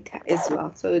calculator as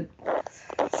well. So,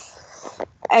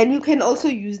 and you can also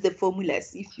use the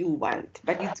formulas if you want,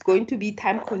 but it's going to be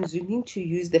time consuming to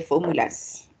use the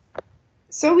formulas.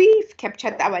 So we've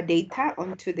captured our data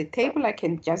onto the table. I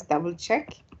can just double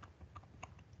check.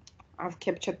 I've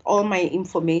captured all my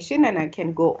information and I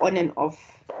can go on and off.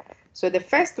 So the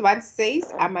first one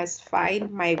says I must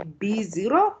find my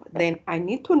B0. Then I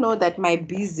need to know that my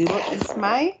B0 is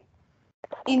my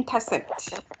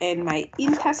intercept. And my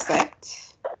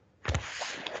intercept,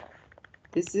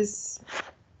 this is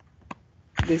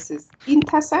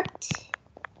intercept.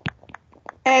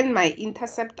 And my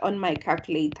intercept on my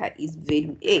calculator is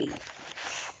value A.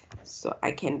 So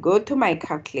I can go to my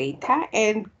calculator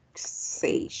and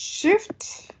say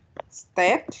shift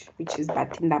stat, which is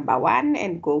button number 1,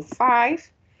 and go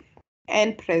 5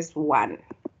 and press 1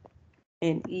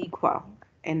 and equal,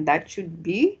 and that should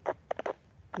be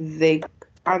the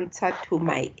answer to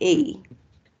my A.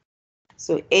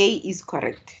 So A is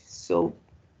correct. So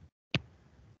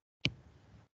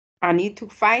I need to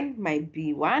find my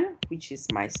B1, which is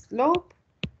my slope,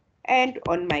 and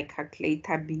on my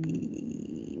calculator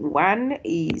B1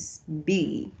 is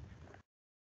B.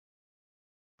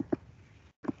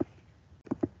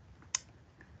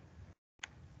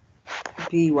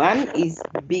 B1 is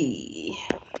B.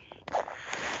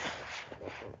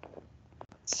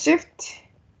 Shift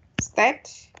stat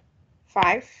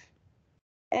 5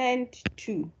 and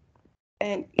 2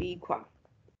 and equal.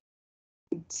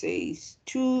 It says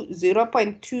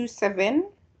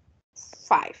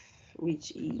 0.275,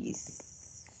 which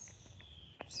is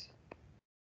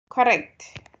correct.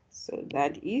 So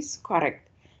that is correct.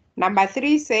 Number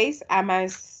 3 says I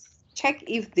must check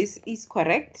if this is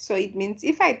correct. So it means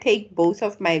if I take both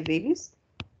of my values,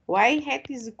 y hat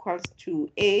is equals to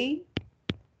A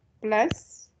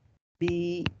plus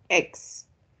bx.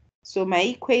 So my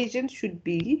equation should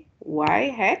be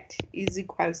y hat is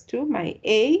equals to my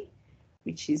A,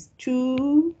 which is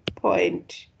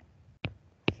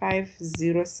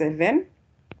 2.507,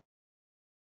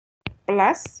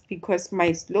 plus because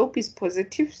my slope is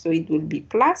positive, so it will be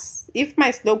plus. If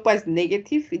my slope was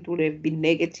negative, it would have been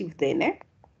negative then.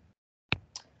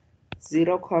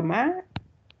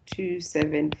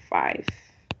 0,275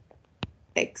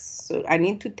 x. So I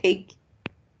need to take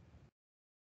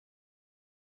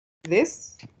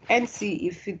this and see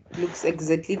if it looks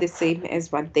exactly the same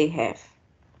as what they have.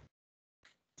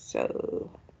 So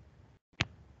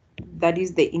that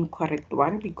is the incorrect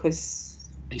one because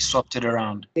They swapped it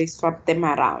around. they swapped them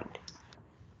around.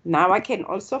 Now I can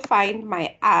also find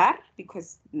my R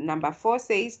because number 4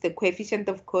 says the coefficient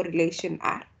of correlation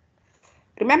R.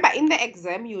 Remember, in the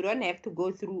exam, you don't have to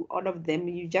go through all of them.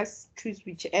 You just choose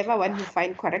whichever one you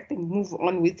find correct and move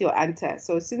on with your answer.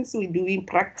 So since we're doing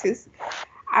practice,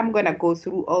 I'm going to go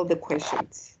through all the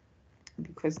questions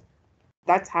because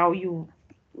that's how you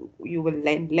will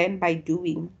learn by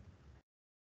doing.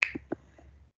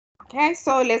 Okay,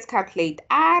 so let's calculate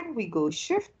R. We go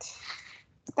shift,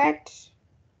 start,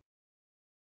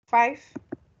 5,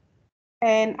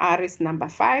 and R is number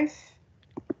 5.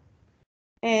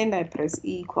 And I press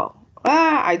equal.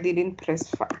 I didn't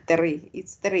press 3.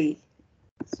 It's 3.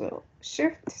 So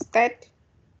shift, start,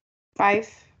 5,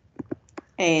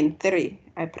 and 3.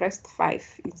 I pressed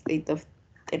 5 instead of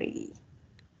 3.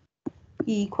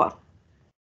 Equal.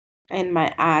 And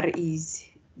my R is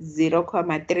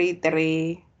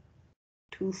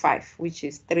 0,3325, which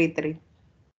is 33.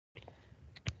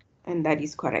 And that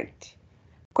is correct.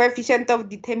 Coefficient of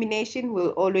determination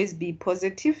will always be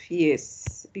positive,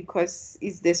 yes, because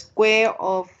it's the square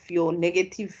of your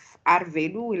negative R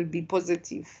value will be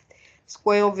positive.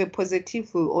 Square of a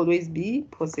positive will always be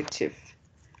positive.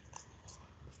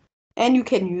 And you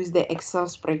can use the Excel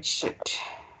spreadsheet.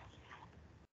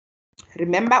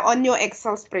 Remember on your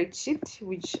Excel spreadsheet,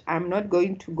 which I'm not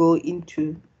going to go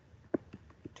into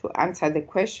to answer the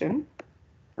question,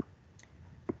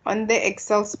 on the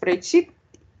Excel spreadsheet,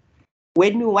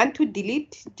 when you want to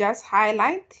delete, just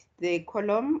highlight the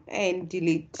column and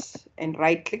delete and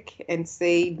right click and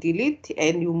say delete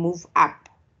and you move up,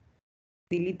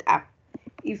 delete up.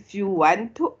 If you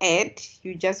want to add,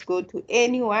 you just go to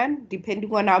anyone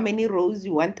depending on how many rows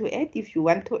you want to add. If you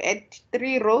want to add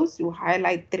 3 rows, you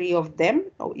highlight 3 of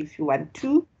them, or if you want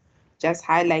 2, just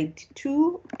highlight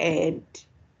 2 and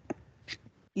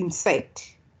insert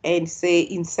and say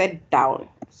insert down.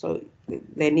 So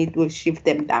then it will shift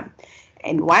them down.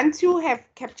 And once you have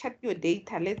captured your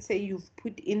data, let's say you've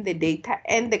put in the data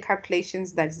and the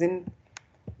calculations doesn't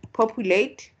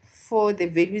populate for the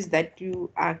values that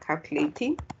you are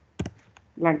calculating,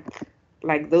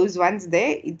 like those ones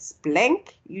there, it's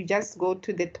blank. You just go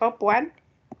to the top one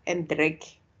and drag.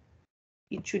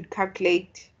 It should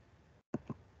calculate.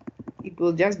 It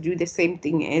will just do the same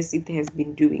thing as it has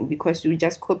been doing because you're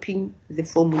just copying the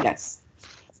formulas.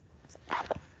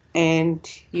 And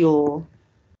your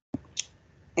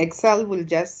Excel will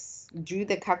just do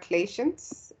the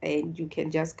calculations and you can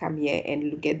just come here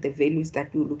and look at the values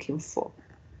that you're looking for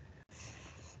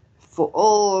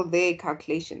all the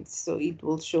calculations. So it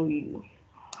will show you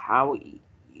how it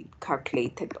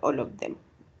calculated all of them.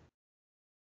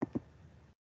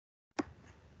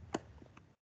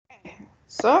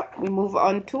 So we move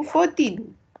on to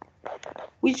 14.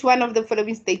 Which one of the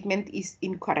following statement is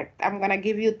incorrect? I'm going to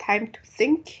give you time to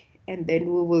think and then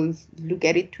we will look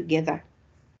at it together.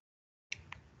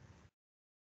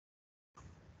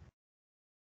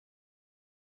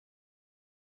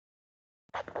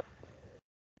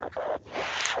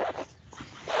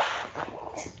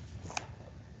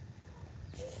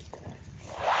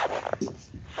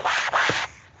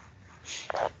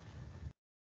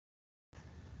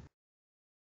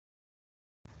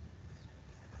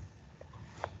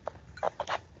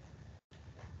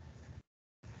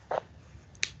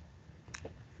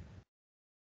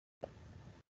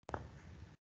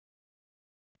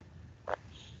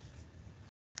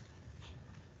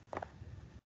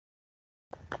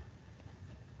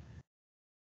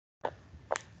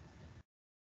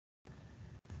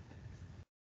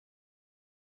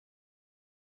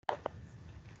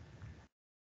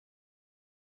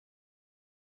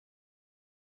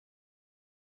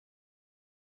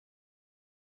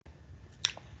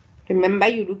 Remember,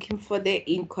 you're looking for the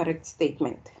incorrect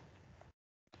statement.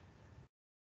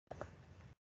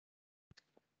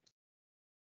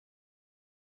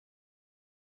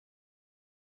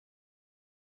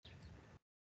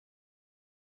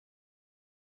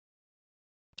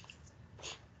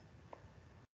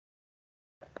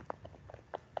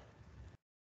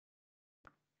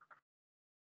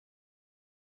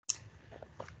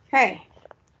 Okay,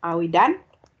 are we done?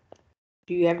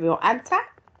 Do you have your answer?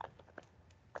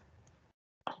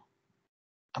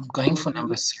 I'm going for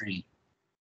number 3.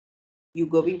 You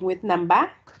going with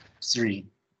number? 3.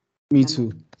 Me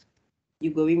too.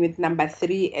 You going with number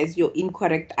 3 as your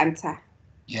incorrect answer?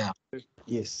 Yeah.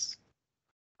 Yes.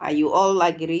 Are you all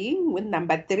agreeing with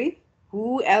number 3?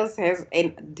 Who else has a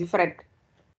different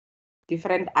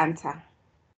answer?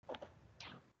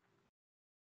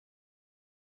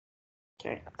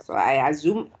 Okay, so I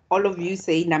assume all of you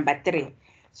say number 3.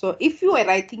 So if you are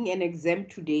writing an exam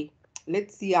today,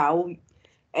 let's see how,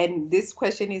 and this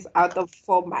question is out of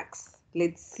 4 marks.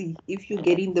 Let's see if you're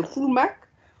getting the full mark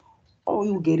or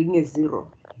you're getting a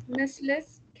 0. Miss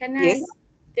Liz, can Yes. I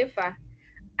differ?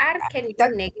 R can be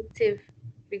That- negative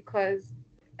because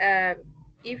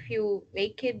if you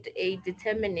make it a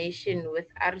determination with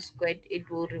R squared, it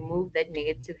will remove that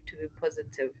negative to be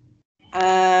positive.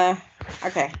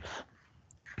 Okay.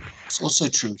 It's also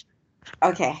true.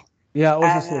 Okay. Yeah,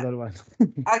 I also saw that one.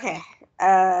 Okay.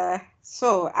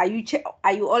 So are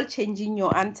you all changing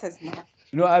your answers now?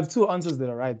 I have 2 answers that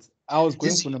are right. I was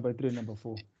going Lizzie, for number 3 and number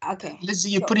 4. Okay.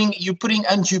 Lizzie, you're So- putting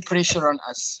undue pressure on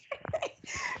us.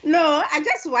 No, I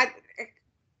just want,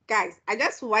 guys, I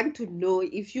just want to know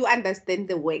if you understand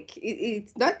the work.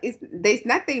 There's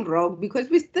nothing wrong because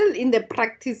we're still in the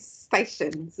practice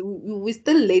sessions. We're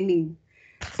still learning.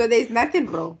 So there's nothing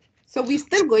wrong. So we're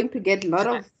still going to get a lot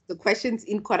of the questions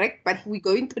incorrect, but we're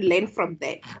going to learn from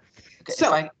that. Okay,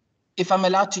 So if I'm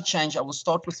allowed to change, I will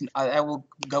start with, I will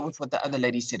go with what the other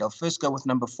lady said. I'll first go with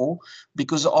number 4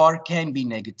 because R can be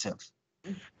negative.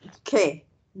 okay,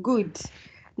 good.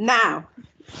 Now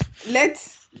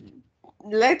let's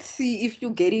see if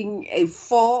you're getting a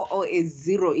 4 or a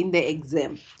 0 in the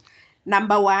exam.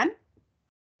 Number 1,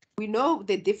 we know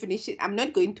the definition. I'm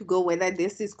not going to go whether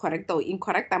this is correct or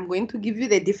incorrect. I'm going to give you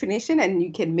the definition and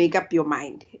you can make up your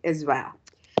mind as well.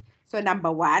 So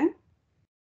number 1,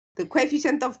 the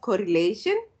coefficient of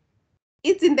correlation,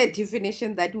 it's in the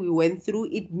definition that we went through.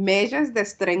 It measures the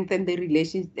strength and the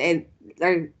relation, and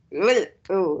it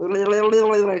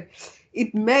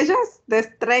measures the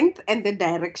strength and the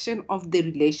direction of the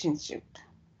relationship.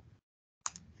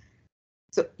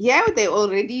 So yeah,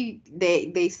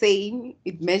 they saying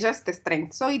it measures the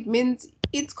strength. So it means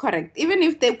it's correct. Even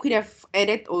if they could have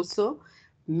added also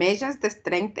measures the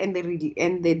strength and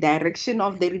the direction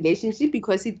of the relationship,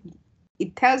 because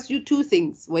it tells you 2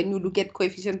 things when you look at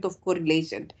coefficient of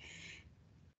correlation.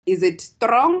 Is it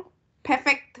strong,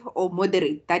 perfect, or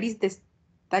moderate? That is the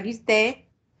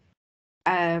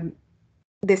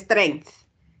strength.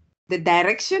 The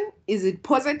direction, is it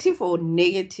positive or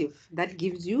negative? That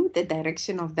gives you the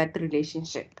direction of that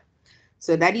relationship.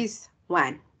 So that is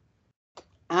 1.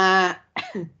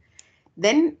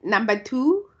 Then number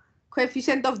 2,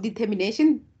 coefficient of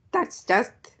determination. That's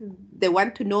just they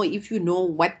want to know if you know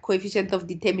what coefficient of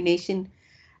determination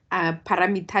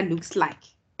parameter looks like,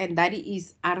 and that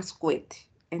is R squared,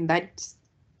 and that's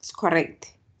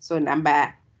correct. So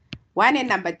number 1 and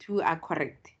number 2 are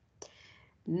correct.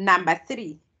 Number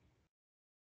 3,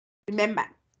 remember,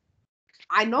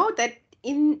 I know that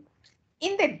in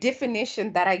the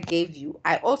definition that I gave you,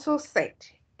 I also said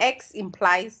X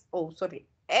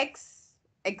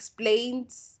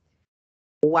explains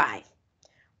Y.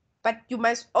 But you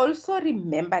must also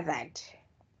remember that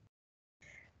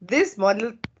this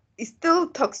model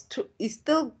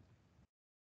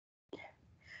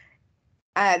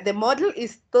the model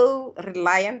is still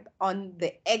reliant on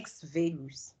the X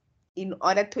values in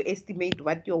order to estimate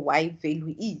what your Y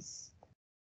value is.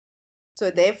 So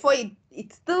therefore,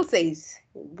 it still says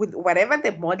with whatever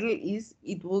the model is,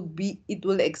 it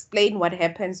will explain what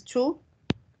happens to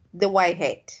the Y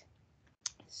hat.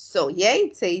 So here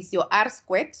it says your R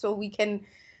squared. So we can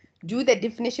do the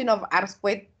definition of R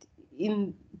squared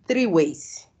in 3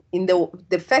 ways. In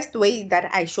the first way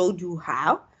that I showed you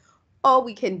how, or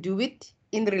we can do it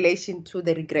in relation to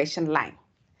the regression line.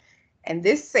 And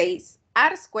this says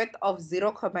R squared of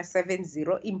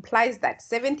 0.70 implies that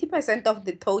 70% of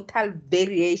the total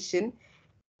variation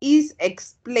is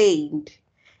explained.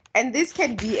 And this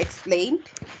can be explained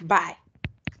by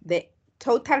the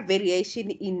total variation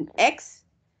in X,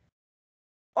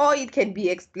 or it can be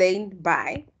explained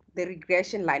by the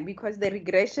regression line, because the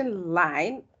regression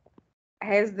line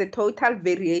has the total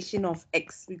variation of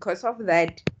X. Because of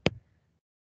that,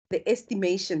 the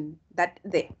estimation that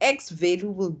the X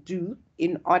value will do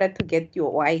in order to get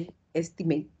your Y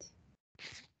estimate.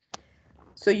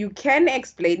 So you can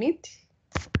explain it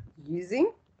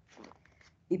using,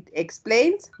 it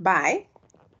explains by,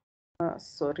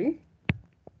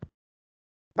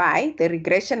 by the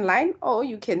regression line, or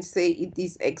you can say it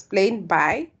is explained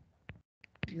by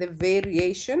the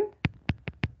variation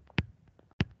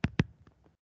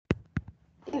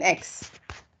in X.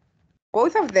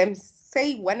 Both of them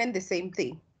say one and the same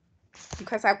thing,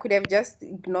 because I could have just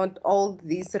ignored all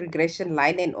this regression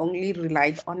line and only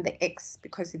relied on the X,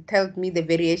 because it tells me the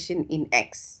variation in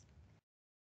X.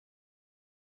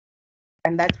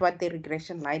 And that's what the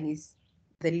regression line is.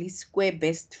 The least square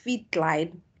best fit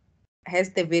line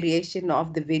has the variation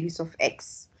of the values of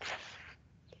X.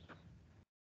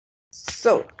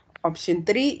 So option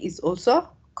 3 is also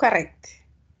correct.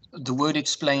 The word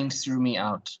explained threw me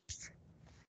out.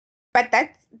 But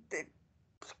that's,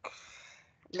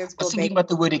 let's I go was thinking back. about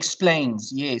the word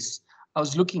explains. Yes, I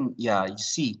was looking. Yeah, you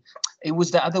see, it was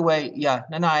the other way. Yeah,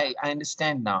 no, I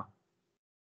understand now.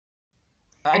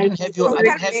 I didn't have your. I Total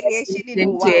didn't have. variation in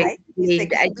Didn't Y is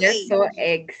explain. I just saw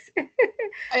explained. X.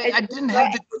 I didn't saw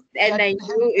have the. X and yeah, I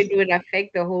knew it would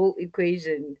affect the whole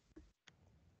equation.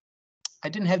 I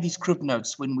didn't have these crib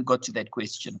notes when we got to that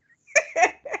question.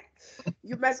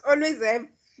 You must always have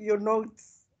your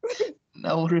notes.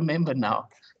 I'll remember now.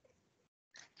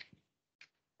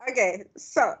 Okay,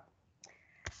 so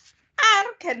R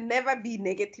can never be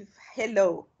negative.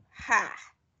 Hello. Ha.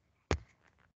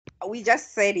 We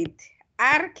just said it.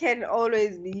 R can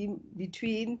always be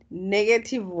between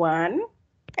 -1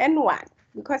 and 1,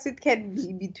 because it can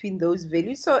be between those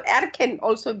values. So R can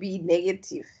also be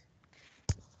negative.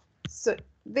 So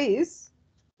this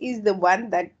is the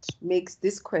one that makes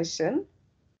this question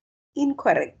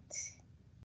incorrect.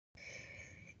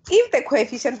 If the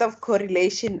coefficient of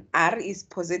correlation R is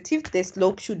positive, the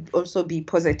slope should also be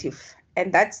positive.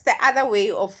 And that's the other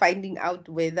way of finding out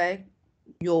whether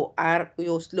your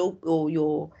slope or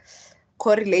your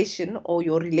correlation or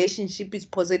your relationship is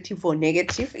positive or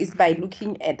negative, is by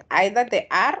looking at either the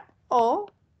R or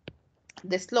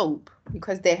the slope,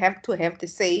 because they have to have the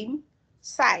same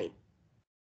sign.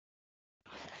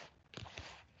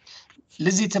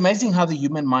 Lizzie, it's amazing how the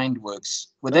human mind works.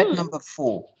 With that number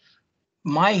 4,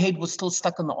 my head was still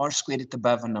stuck on the R squared at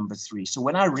above on number 3. So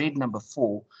when I read number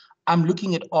 4, I'm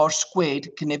looking at R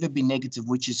squared can never be negative,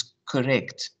 which is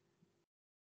correct.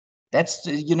 That's,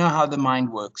 you know how the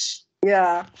mind works.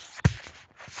 Yeah.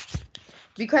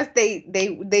 Because they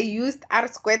used R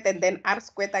squared and then R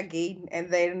squared again, and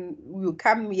then you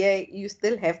come here, you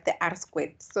still have the R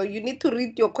squared. So you need to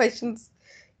read your questions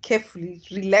carefully.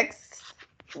 Relax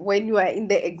when you are in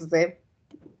the exam.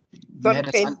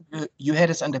 You had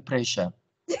us under pressure.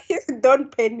 Don't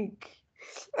panic.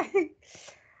 Okay,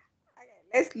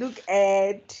 let's look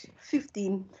at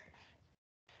 15.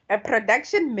 A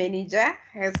production manager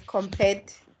has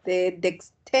compared the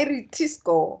dexterity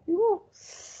score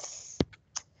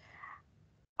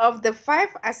of the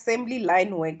 5 assembly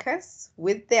line workers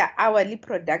with their hourly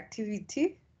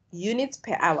productivity units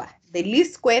per hour. The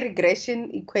least square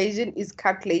regression equation is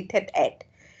calculated at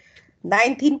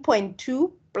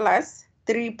 19.2 plus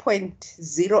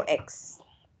 3.0x.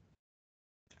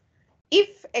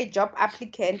 If a job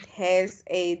applicant has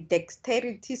a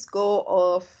dexterity score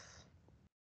of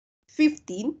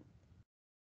 15,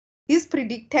 his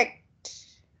predicted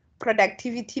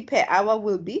productivity per hour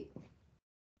will be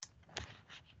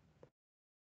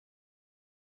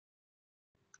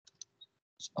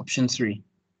Option 3.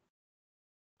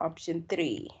 option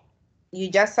 3. You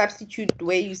just substitute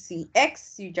where you see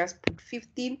X, you just put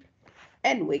 15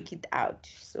 and work it out.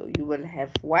 So you will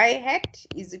have Y hat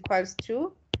is equals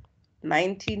to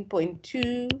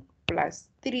 19.2 plus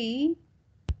 3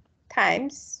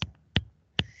 times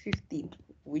 15,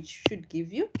 which should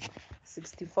give you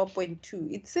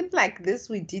 64.2. It seems like this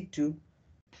we did do.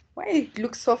 Why it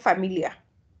looks so familiar?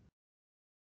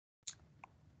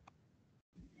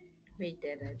 We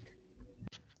did it.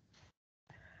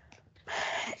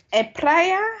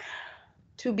 Prior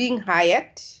to being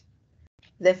hired,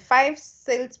 the 5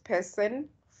 salesperson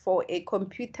for a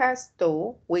computer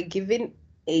store were given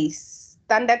a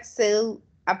standard sale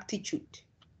aptitude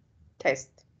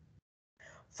test.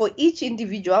 For each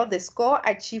individual, the score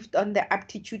achieved on the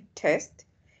aptitude test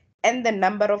and the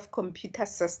number of computer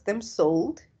systems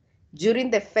sold during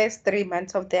the first 3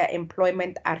 months of their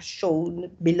employment are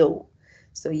shown below.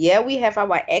 So here we have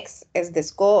our X as the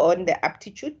score on the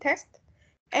aptitude test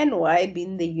and Y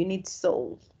being the units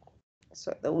sold.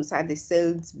 So those are the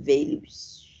sales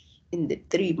values in the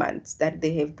 3 months that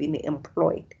they have been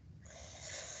employed.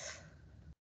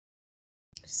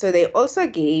 So they also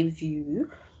gave you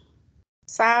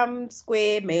some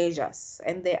square measures,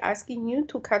 and they're asking you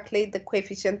to calculate the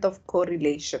coefficient of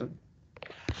correlation.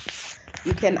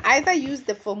 You can either use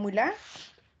the formula,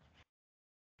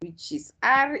 which is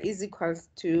R is equals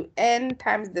to N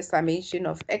times the summation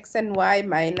of X and Y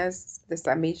minus the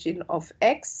summation of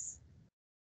X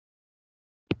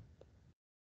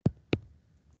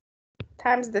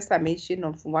times the summation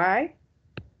of Y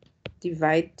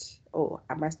divide, or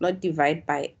I must not divide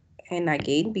by n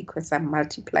again because I'm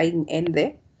multiplying n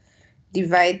there.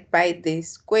 Divide by the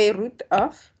square root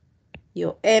of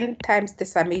your n times the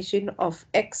summation of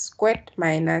x squared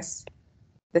minus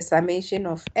the summation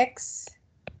of x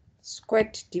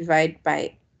squared divide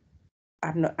by,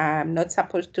 I'm not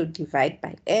supposed to divide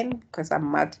by n because I'm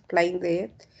multiplying there.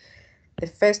 The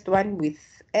first one with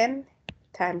n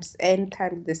times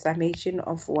the summation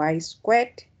of y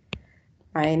squared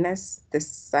minus the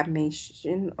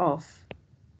summation of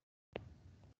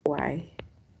y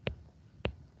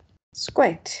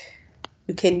squared.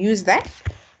 You can use that,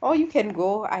 or you can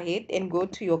go ahead and go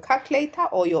to your calculator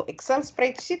or your Excel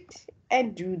spreadsheet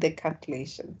and do the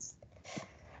calculations.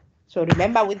 So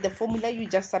remember, with the formula, you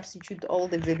just substitute all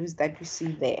the values that you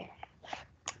see there.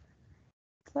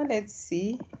 So let's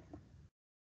see.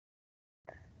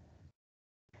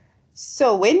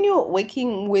 So when you're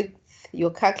working with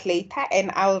your calculator,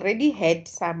 and I already had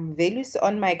some values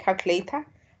on my calculator,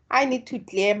 I need to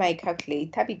clear my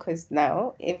calculator because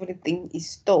now everything is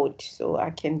stored. So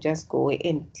I can just go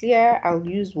and clear. I'll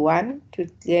use 1 to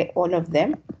clear all of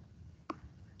them.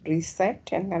 Reset,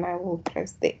 and then I will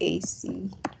press the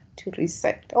AC to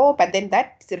reset. Oh, but then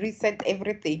that reset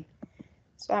everything.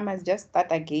 So I must just start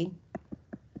again.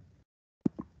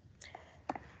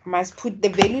 I must put the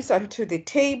values onto the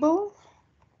table.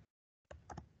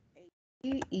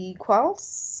 Equals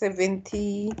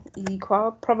 70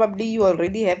 equal. Probably you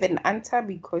already have an answer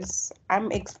because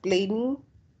I'm explaining.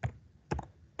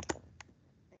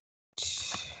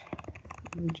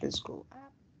 Let me just go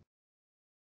up.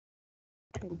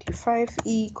 25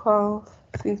 equal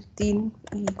 15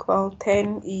 equal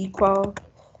 10 equal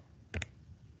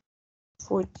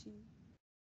 40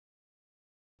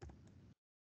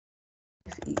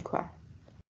 equal.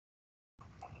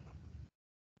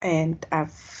 And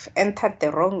I've entered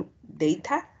the wrong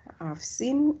data. I've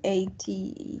seen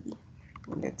 80.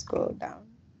 Let's go down.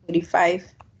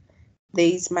 45. There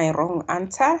is my wrong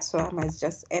answer, so I must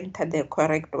just enter the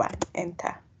correct one.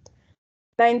 Enter.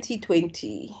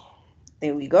 90/20.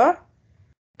 There we go.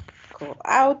 Go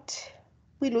out.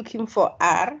 We're looking for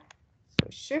R. So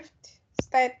shift,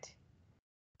 start,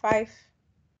 5,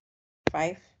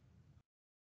 5.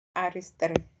 R is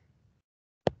 3.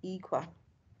 Equal.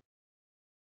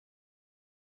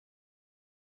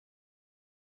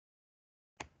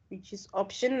 Which is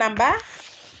option number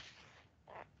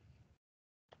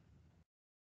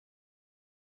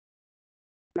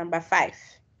number 5.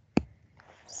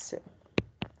 So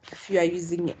if you are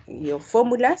using your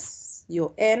formulas,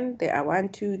 your n, there are 1,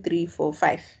 2, 3, 4,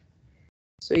 5.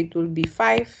 So it will be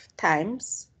 5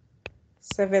 times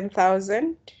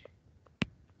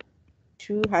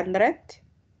 7,200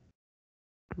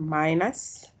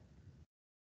 minus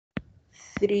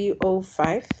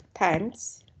 305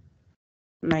 times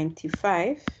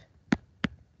 95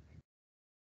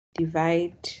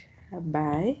 divide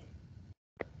by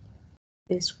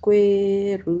the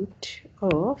square root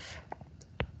of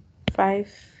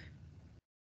 5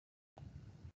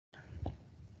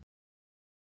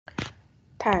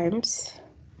 times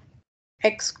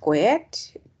x squared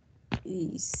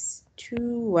is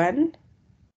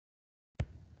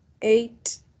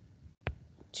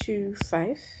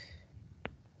 21825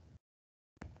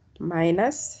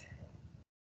 minus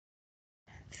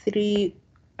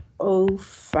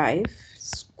 305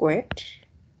 squared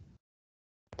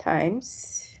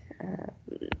times, I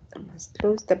must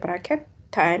close the bracket,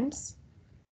 times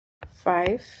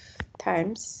 5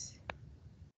 times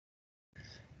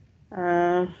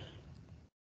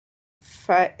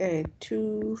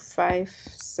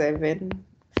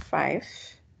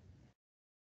 2575,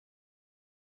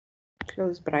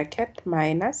 close bracket,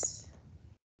 minus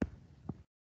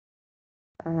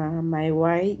my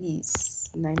y is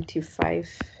 95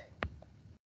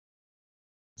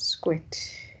 squared.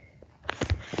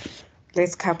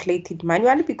 Let's calculate it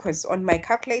manually because on my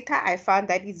calculator I found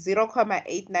that it's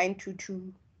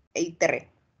 0.892283,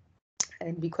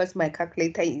 and because my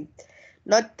calculator is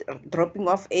not dropping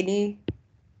off any,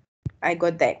 I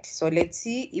got that. So let's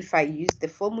see if I use the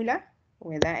formula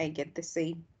whether I get the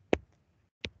same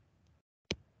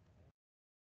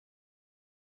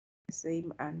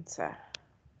answer.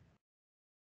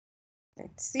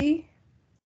 Let's see.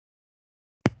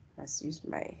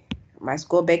 Must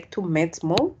go back to math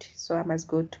mode. So I must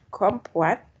go to comp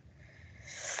 1.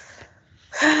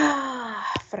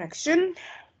 Fraction.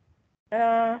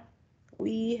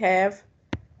 We have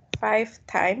 5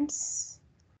 times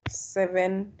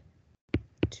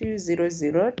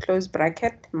 7,200, close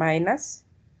bracket, minus,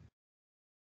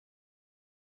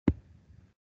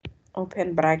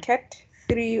 open bracket,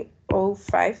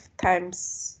 305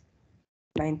 times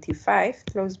 95,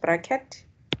 close bracket,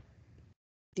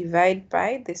 divide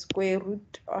by the square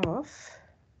root of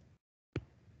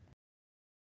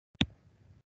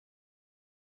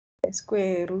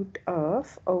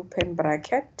open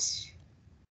bracket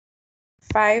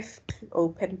 5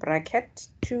 open bracket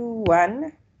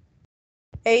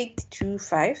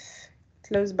 21825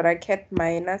 close bracket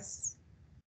minus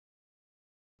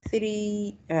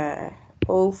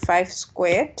 305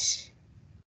 squared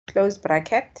close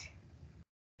bracket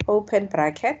open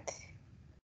bracket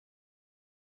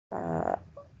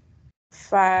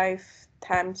 5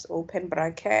 times open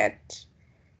bracket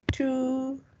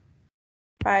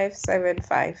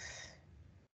 2575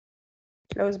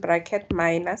 close bracket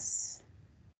minus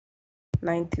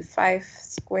 95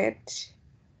 squared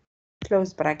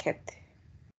close bracket.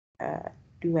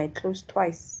 Do I close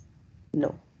twice?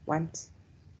 No, once.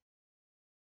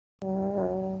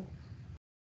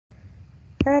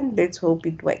 And let's hope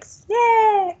it works.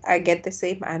 Yeah, I get the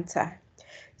same answer.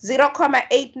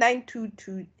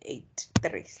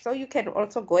 0.892283. So you can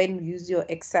also go and use your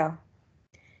Excel.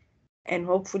 And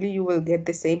hopefully you will get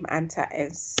the same answer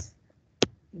as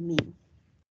me.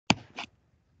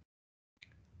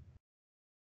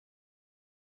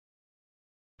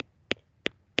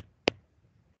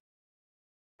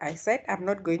 I said I'm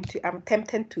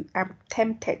tempted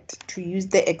to use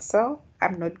the Excel.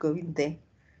 I'm not going there.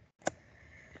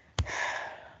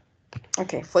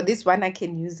 Okay, for this one I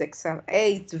can use Excel.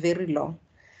 Hey, it's very long.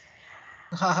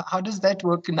 How does that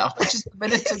work now? Just a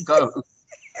minute ago.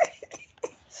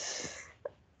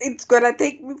 It's gonna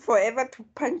take me forever to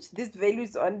punch these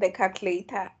values on the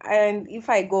calculator, and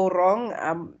if I go wrong,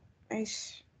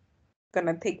 it's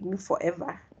gonna take me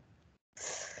forever.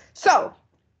 So,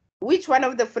 which one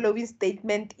of the following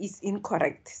statement is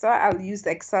incorrect? So I'll use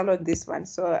Excel on this one.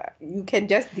 So you can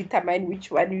just determine which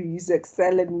one you use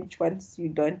Excel and which ones you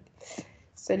don't.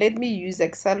 So let me use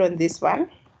Excel on this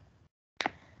one.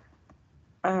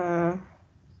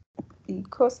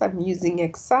 Because I'm using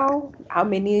Excel, how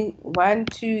many? 1,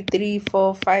 2, 3,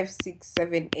 4, 5, 6,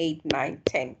 7, 8, 9,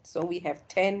 10. So we have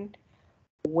 10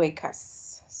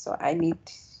 workers. So I need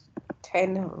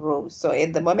 10 rows. So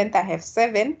at the moment I have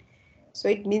 7. So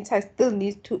it means I still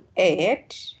need to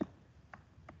add.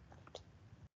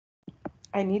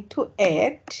 I need to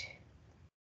add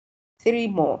 3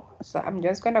 more. So I'm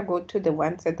just going to go to the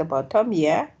ones at the bottom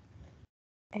here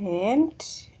and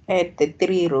add the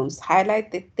 3 rows.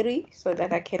 Highlight the 3 so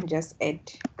that I can just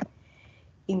add.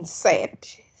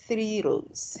 Insert 3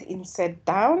 rows. Insert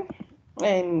down,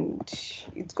 and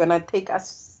it's going to take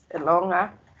us a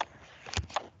longer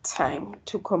time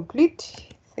to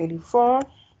complete. 34,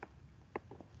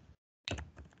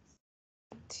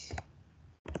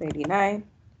 39,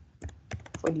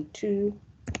 42,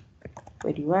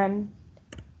 41,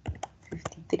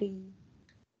 53.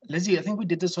 Lizzie, I think we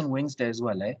did this on Wednesday as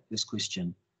well, eh? This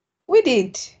question. We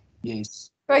did. Yes.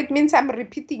 So it means I'm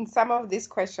repeating some of these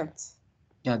questions.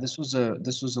 Yeah, this was a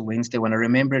Wednesday one. I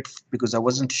remember it because I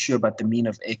wasn't sure about the mean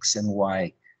of X and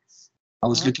Y. I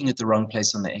was looking at the wrong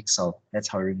place on the Excel. That's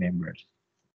how I remember it.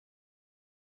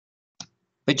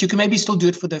 But you can maybe still do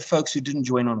it for the folks who didn't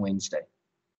join on Wednesday.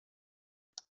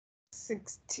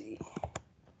 60.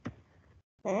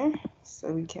 Okay,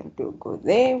 so we can go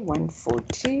there.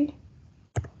 140,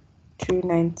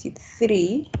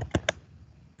 293,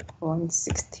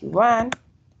 161,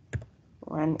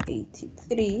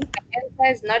 183. Answer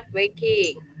is not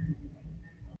working.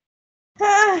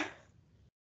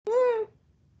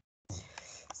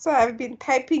 So I've been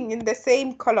typing in the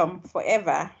same column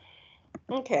forever.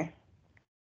 Okay.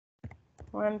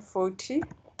 140.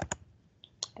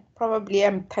 Probably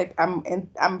I'm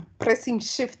pressing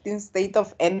shift instead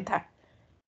of enter.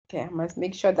 Okay, I must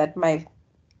make sure that my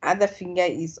other finger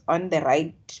is on the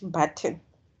right button.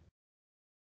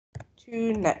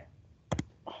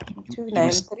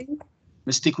 293.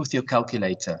 Stick with your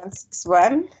calculator.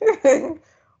 161.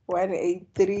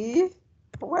 183.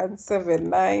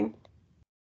 179.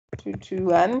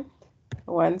 221.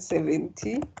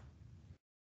 170.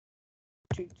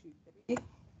 223.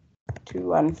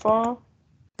 214.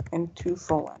 And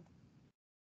 241.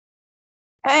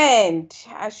 And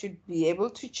I should be able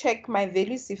to check my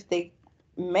values. If they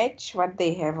match what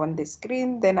they have on the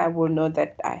screen, then I will know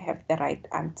that I have the right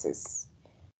answers.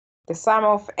 The sum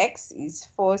of X is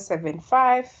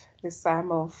 475. The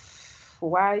sum of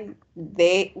Y,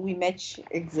 we match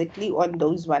exactly on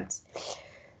those ones.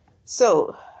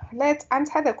 So let's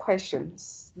answer the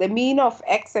questions. The mean of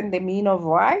X and the mean of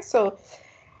Y. So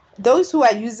those who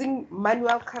are using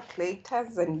manual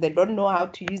calculators and they don't know how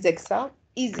to use Excel,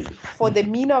 easy. For the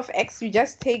mean of X, you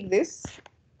just take this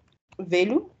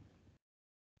value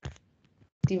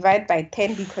divide by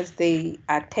 10 because they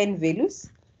are 10 values.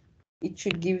 It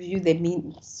should give you the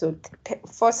mean. So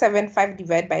 475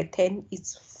 divided by 10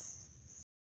 is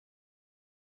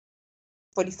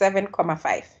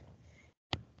 47,5.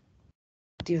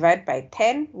 Divide by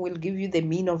 10 will give you the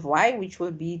mean of y, which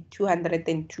will be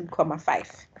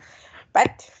 202,5.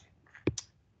 But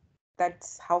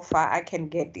that's how far I can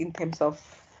get in terms of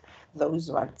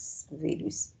those ones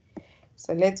values.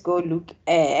 So let's go look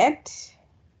at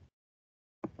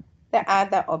the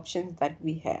other options that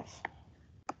we have.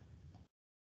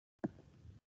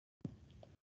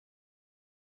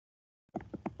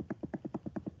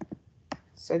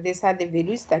 So these are the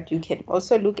values that you can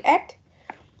also look at.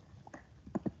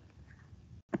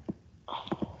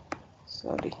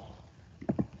 Sorry.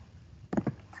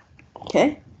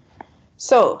 Okay.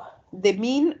 So the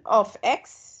mean of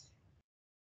x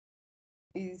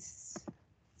is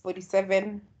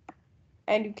 47,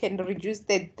 and you can reduce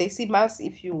the decimals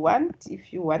if you want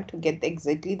to get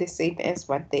exactly the same as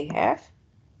what they have.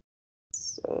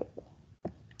 So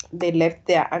they left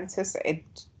their answers at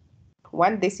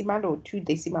 1 decimal or 2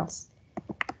 decimals.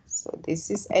 So this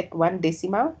is at 1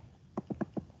 decimal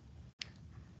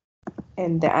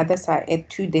and the others are at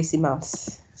 2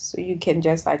 decimals. So you can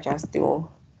just adjust your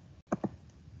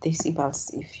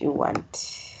decimals if you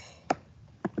want.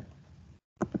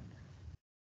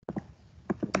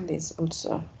 This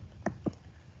also,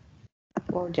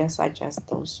 we'll just adjust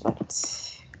those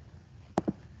ones.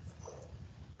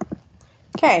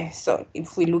 Okay, so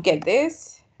if we look at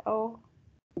this, oh,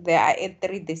 they are at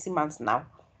 3 decimals now.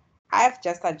 I've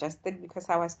just adjusted because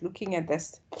I was looking at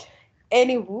this.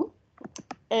 Anyway,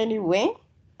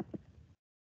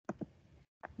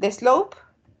 the slope,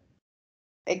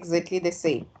 exactly the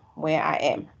same where I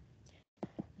am.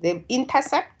 The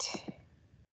intercept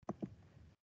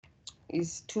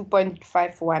is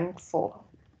 2.514.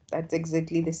 That's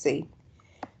exactly the same.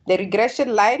 The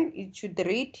regression line, it should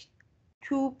read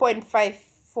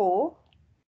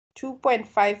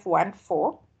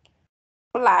 2.514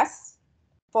 plus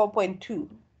 4.2.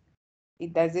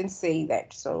 It doesn't say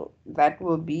that, so that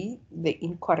will be the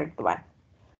incorrect one.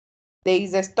 There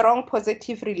is a strong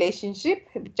positive relationship.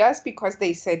 Just because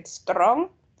they said strong,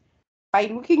 by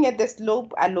looking at the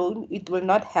slope alone, it will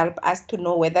not help us to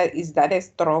know whether is that a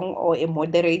strong or a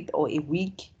moderate or a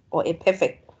weak or a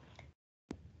perfect.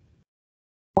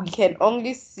 We can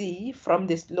only see from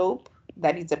the slope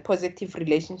that it's a positive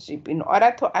relationship. In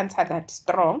order to answer that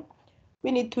strong,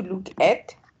 we need to look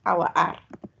at our R,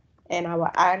 and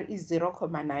our R is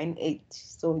 0.98.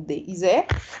 So there is a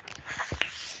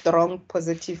strong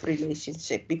positive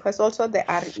relationship because also the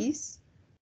R is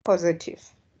positive.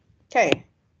 Okay.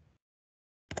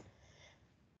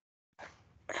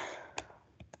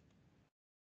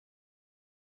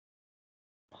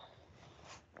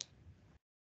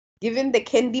 Given the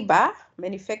candy bar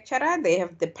manufacturer, they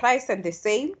have the price and the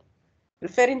sale.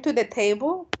 Referring to the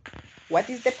table, what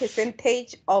is the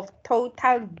percentage of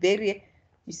total variation?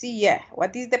 You see here,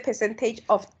 what is the percentage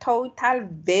of total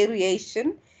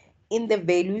variation in the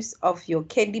values of your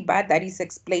candy bar that is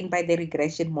explained by the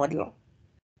regression model?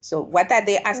 So what are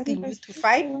they asking you to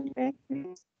find? One back,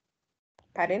 please.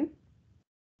 Pardon?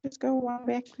 Just go one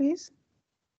back, please.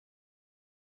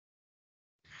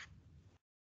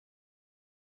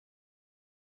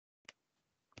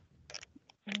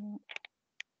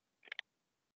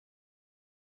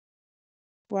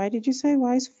 Why did you say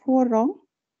why is 4 wrong?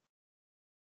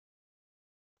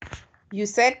 You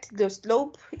said the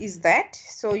slope is that,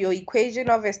 so your equation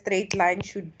of a straight line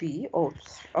should be, or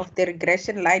of the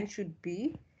regression line should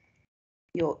be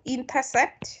your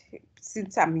intercept,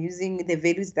 since I'm using the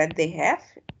values that they have,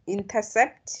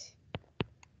 intercept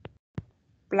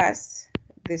plus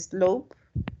the slope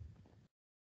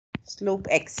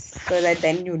x, so that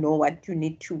then you know what you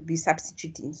need to be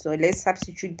substituting. So let's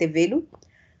substitute the value.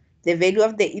 The value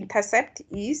of the intercept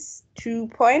is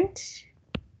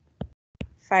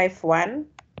 2.514.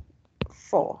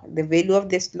 The value of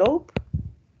the slope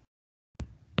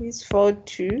is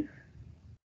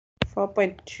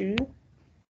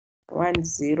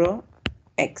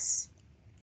 4.210x.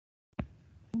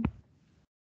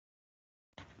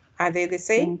 Are they the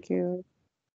same? Thank you.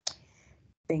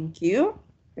 Thank you.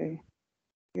 Okay.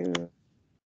 Thank you.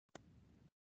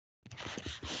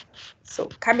 So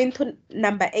coming to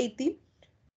number 18,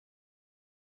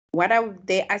 what are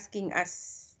they asking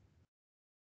us?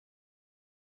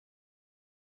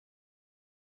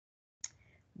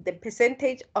 The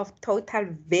percentage of total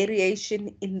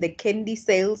variation in the candy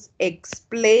sales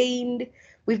explained.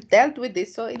 We've dealt with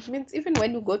this, so it means even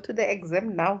when you go to the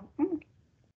exam now,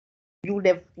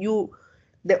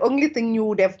 The only thing you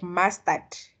would have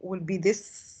mastered will be this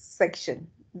section,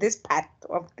 this part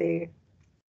of the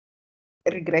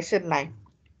regression line.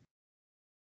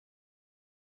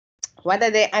 What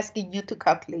are they asking you to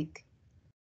calculate?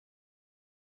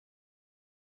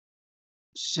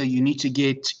 So you need to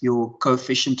get your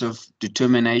coefficient of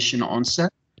determination answer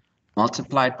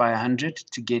multiplied by 100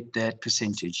 to get that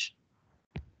percentage.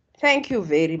 Thank you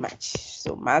very much.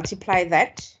 So multiply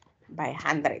that by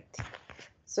 100.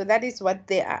 So that is what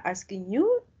they are asking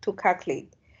you to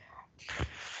calculate.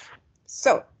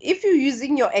 So if you're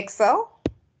using your Excel,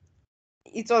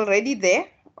 it's already there.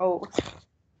 Oh,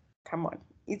 come on.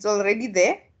 It's already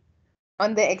there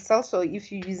on the Excel. So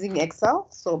if you're using Excel,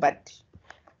 but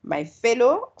my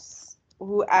fellows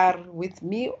who are with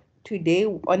me today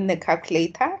on the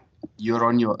calculator, You're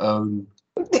on your own.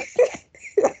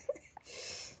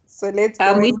 so let's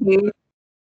I'm go. with you.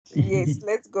 Yes,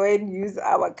 let's go and use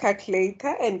our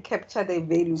calculator and capture the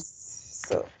values.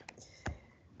 So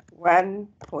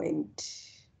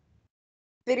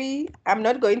 1.3. I'm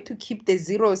not going to keep the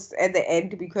zeros at the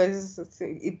end because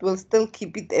it will still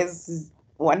keep it as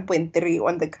 1.3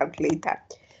 on the calculator,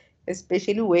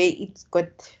 especially where it's got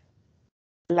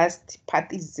last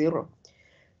part is 0.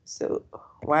 So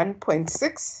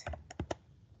 1.6,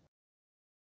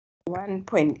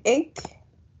 1.8.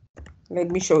 Let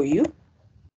me show you.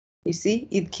 You see,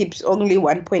 it keeps only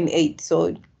 1.8.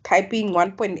 So typing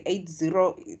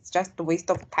 1.80, it's just a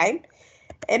waste of time.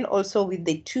 And also with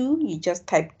the 2, you just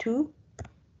type 2,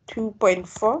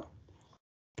 2.4.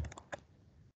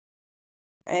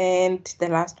 And the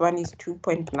last one is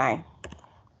 2.9.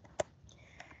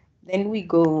 Then we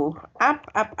go up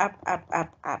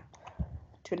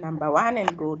to number 1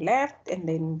 and go left and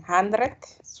then 100.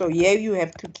 So here you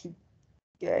have to keep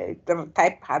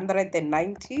type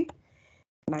 190,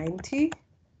 90,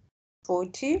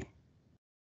 40,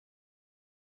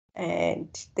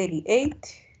 and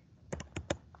 38,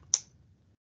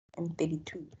 and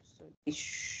 32. So it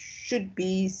should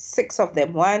be 6 of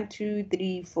them. 1, 2,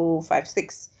 3, 4, 5,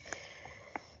 6.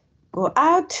 Go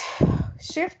out,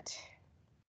 shift,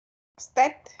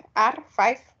 stat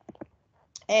R5,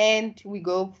 and we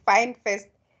go find first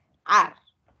R,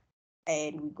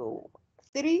 and we go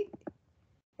 3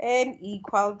 and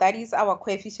equal. That is our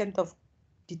coefficient of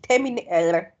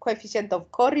coefficient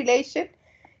of correlation.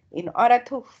 In order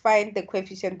to find the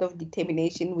coefficient of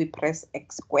determination, we press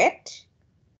X squared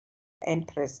and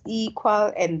press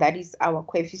equal, and that is our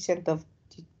coefficient of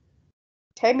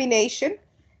determination.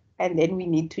 And then we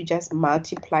need to just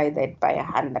multiply that by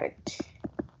 100.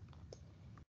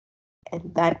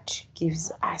 And that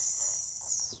gives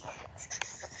us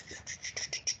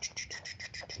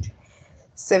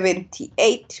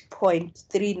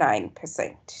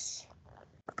 78.39%.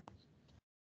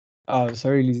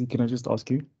 Sorry, Lizzie, can I just ask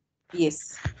you?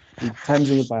 Yes. We times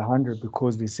it by 100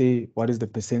 because we say what is the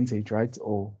percentage, right?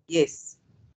 Or Yes.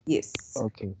 Yes.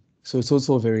 okay. So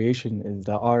total variation is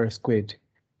the R squared.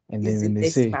 And then Is when in they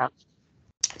say decimal.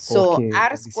 So okay,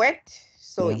 R squared.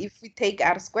 So yeah. if we take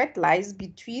R squared, lies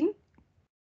between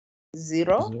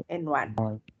 0 Zero. and 1.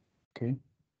 Okay.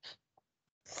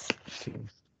 Okay.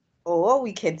 Or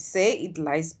we can say it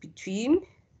lies between,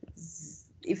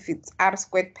 if it's R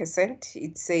squared percent,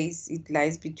 it says it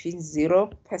lies between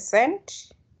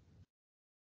 0%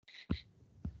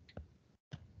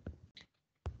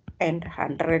 and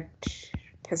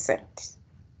 100%.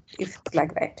 If it's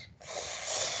like that.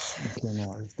 Okay, no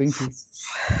worries. Thank you.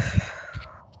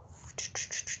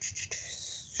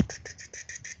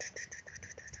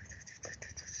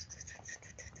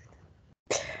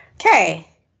 Okay.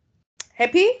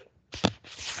 Happy?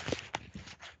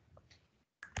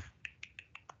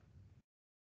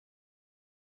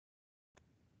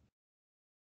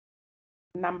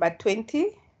 Number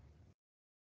 20.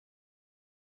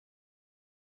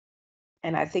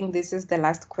 And I think this is the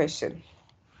last question.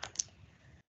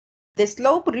 The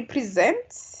slope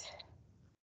represents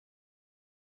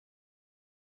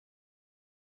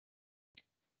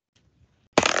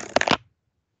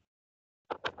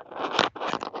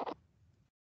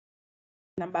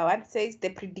number 1 says the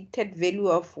predicted value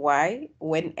of y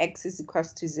when x is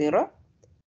equals to 0.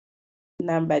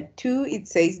 Number 2, it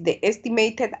says the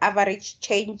estimated average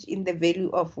change in the value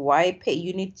of y per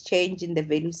unit change in the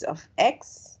values of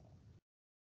x.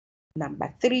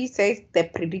 Number 3 says the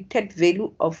predicted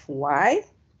value of y.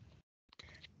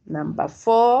 Number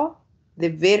 4, the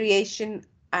variation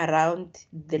around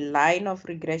the line of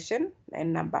regression.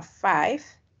 And number 5,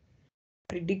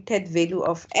 predicted value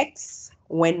of x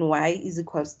when y is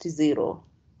equals to 0.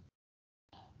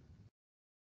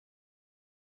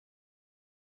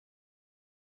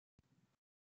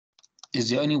 Is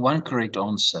there only one correct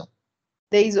answer?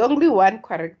 There is only one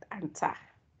correct answer.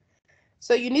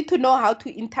 So you need to know how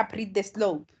to interpret the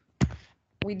slope.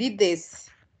 We did this.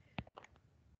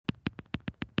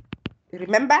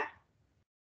 Remember?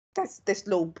 That's the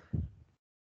slope.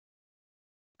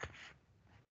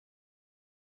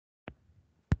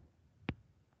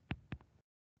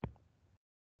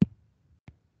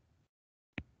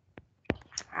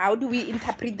 How do we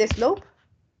interpret the slope?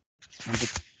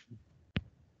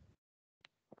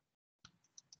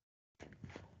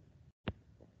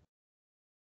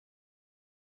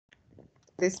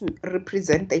 This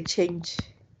represents a change.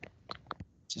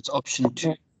 So it's option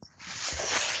 2.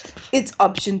 It's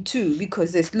option 2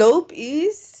 because the slope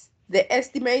is the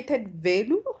estimated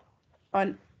value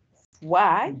on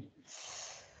y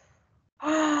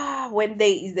when there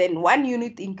is then 1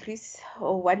 unit increase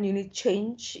or 1 unit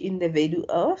change in the value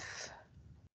of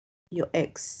your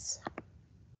x.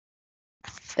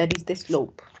 That is the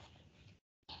slope.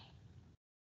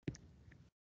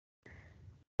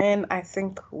 And I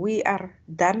think we are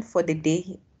done for the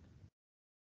day.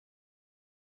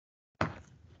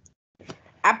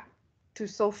 Up to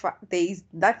so far, there is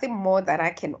nothing more that I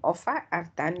can offer.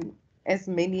 I've done as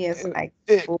many as I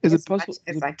or Is as it possible?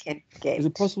 much as I can get. Is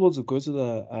it possible to go to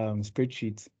the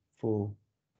spreadsheet for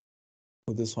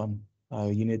this one,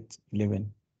 unit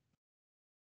 11?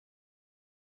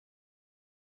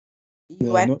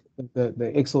 You want? No,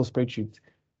 the Excel spreadsheet.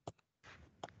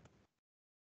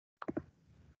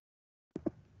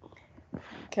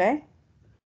 Okay.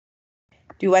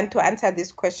 Do you want to answer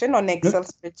this question on Excel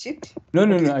spreadsheet? No,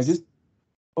 Okay. I just.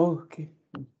 Oh, okay.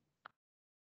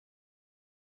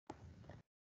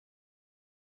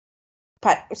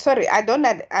 But sorry, I don't.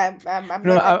 I'm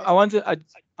No, not. I'm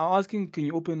asking, can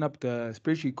you open up the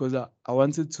spreadsheet? Because I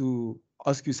wanted to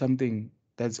ask you something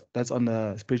that's on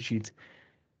the spreadsheet.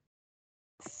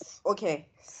 Okay.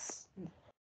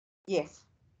 Yes.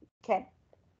 Okay.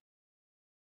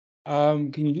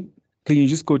 Can you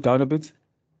just go down a bit?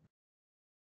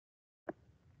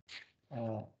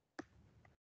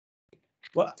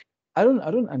 Well, I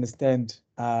don't understand.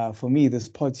 For me, this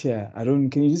part here,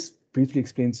 can you just briefly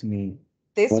explain to me?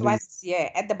 This one's here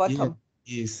at the bottom.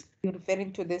 Yeah, yes. You're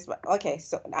referring to this one. Okay,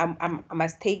 so I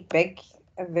must take back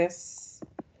this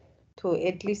to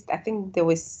at least, I think there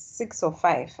was 6 or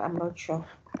 5. I'm not sure.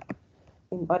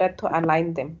 In order to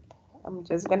align them, I'm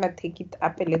just gonna take it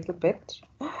up a little bit.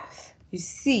 You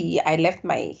see, I left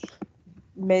my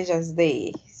measures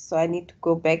there, so I need to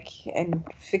go back and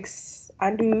fix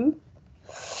undo.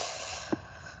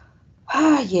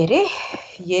 Yere,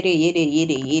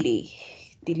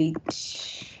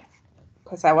 delete,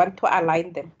 because I want to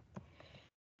align them.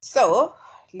 So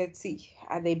let's see,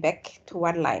 are they back to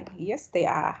one line? Yes, they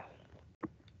are.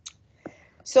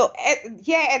 So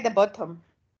here at the bottom,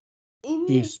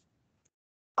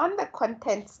 on the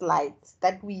content slides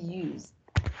that we use,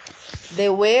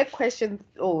 there were questions,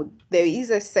 there is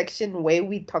a section where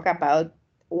we talk about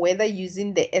whether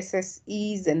using the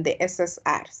SSEs and the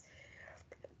SSRs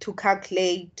to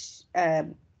calculate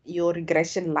your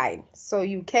regression line. So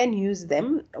you can use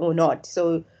them or not.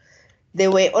 So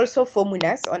there were also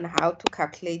formulas on how to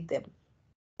calculate them.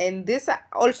 And this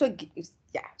also,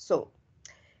 so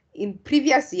in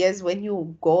previous years, when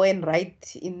you go and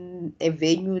write in a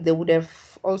venue, they would have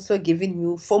also given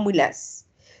you formulas.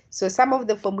 So some of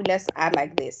the formulas are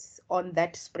like this on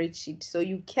that spreadsheet. So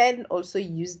you can also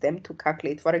use them to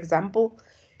calculate, for example,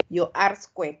 your R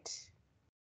squared.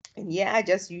 And yeah, I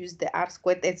just used the R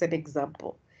squared as an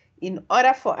example. In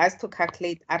order for us to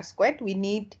calculate R squared, we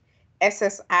need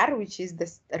SSR, which is the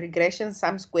regression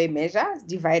sum square measure,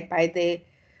 divided by the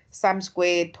sum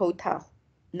square total.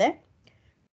 Ne?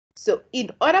 So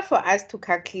in order for us to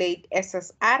calculate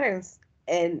SSR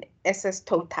and SS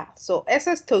total, so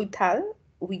SS total,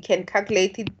 we can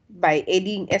calculate it by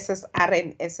adding SSR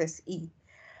and SSE.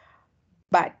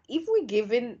 But if we're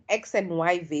given X and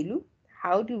Y value,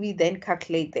 how do we then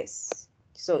calculate this?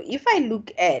 So if I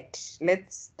look at,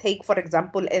 let's take, for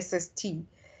example, SST,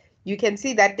 you can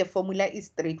see that the formula is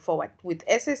straightforward. With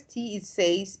SST, it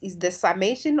says is the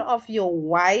summation of your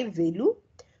Y value,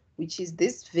 which is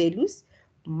this values,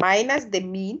 minus the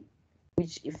mean,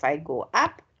 which if I go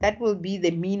up, that will be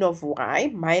the mean of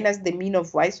Y minus the mean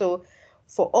of Y. So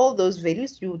for all those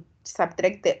values, you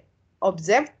subtract the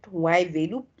observed Y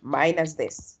value minus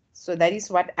this. So that is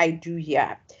what I do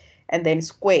here. And then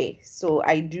square. So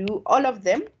I do all of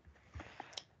them.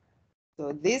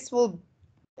 So this will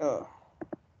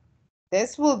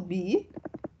be,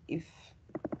 if,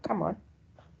 come on.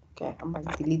 Okay, I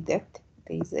must delete that.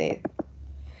 There's a,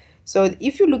 so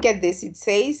if you look at this, it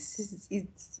says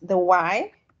it's the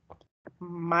Y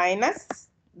minus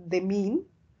the mean,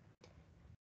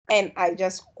 and I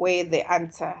just square the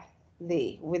answer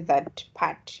there with that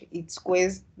part. It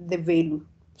squares the value,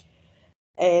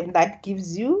 and that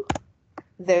gives you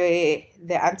the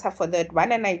answer for that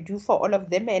one. And I do for all of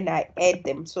them, and I add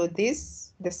them. So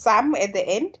this, the sum at the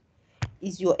end,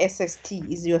 is your SST,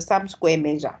 is your sum square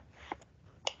measure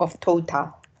of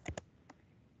total.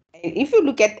 And if you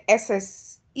look at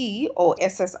SSE or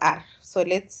SSR, so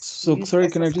let's sorry,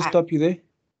 can I just stop you there?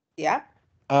 Yeah.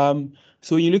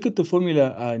 So you look at the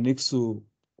formula next to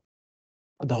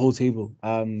the whole table,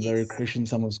 Yes. the regression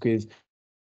sum of squares.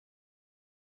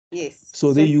 Yes.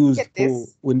 So they use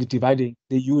when they're dividing,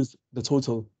 they use the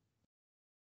total.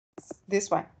 This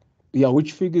one. Yeah,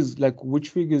 which figures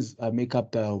make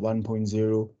up the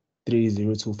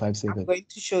 1.030257? I'm going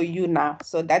to show you now.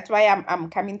 So that's why I'm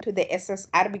coming to the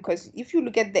SSR, because if you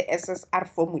look at the SSR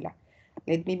formula,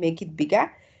 let me make it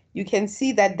bigger. You can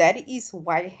see that that is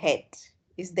y hat,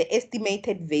 is the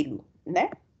estimated value. Ne?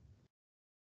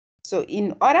 So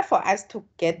in order for us to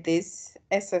get this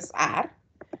SSR,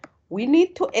 we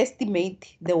need to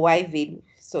estimate the y value.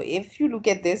 So if you look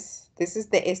at this, this is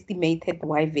the estimated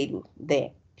y value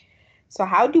there. So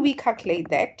how do we calculate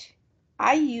that?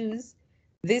 I use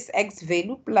this x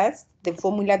value plus the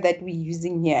formula that we're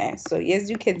using here. So as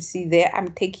you can see there,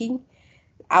 I'm taking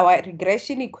our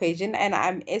regression equation and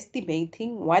I'm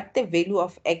estimating what the value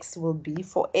of x will be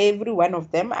for every one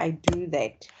of them. I do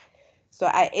that. So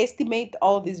I estimate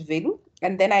all this value,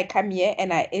 and then I come here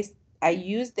and I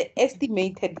use the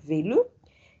estimated value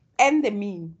and the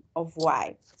mean of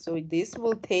y. So this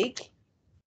will take,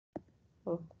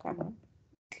 oh, come on,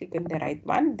 click on the right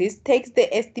one. This takes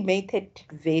the estimated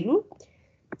value,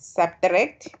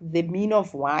 subtract the mean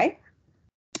of y,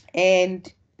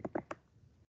 and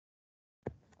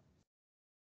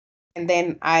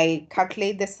then I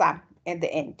calculate the sum at the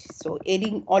end. So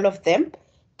adding all of them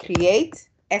creates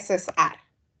SSR.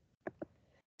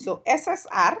 So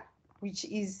SSR, which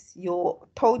is your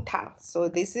total. So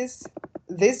this is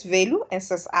this value,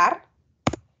 SSR,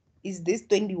 is this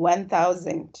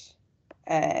 21,000.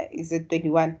 Is it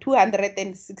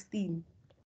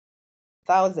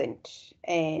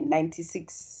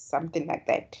 216,096, something like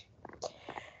that.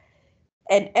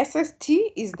 And SST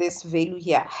is this value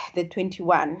here, the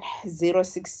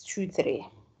 210623.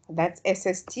 That's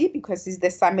SST because it's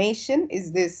the summation,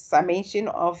 is this summation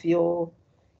of your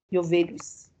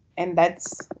values. And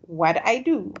that's what I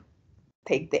do.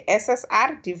 Take the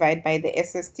SSR, divide by the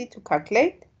SST to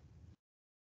calculate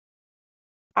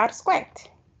R squared.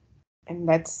 And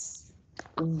that's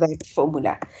that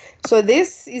formula. So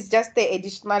this is just the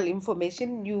additional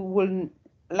information. You will,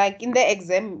 like in the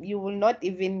exam, you will not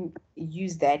even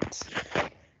use that.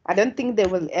 I don't think they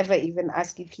will ever even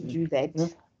ask you to do that. Yeah.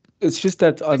 It's just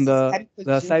that on the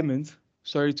assignment,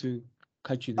 sorry to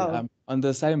cut you there. On the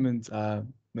assignment,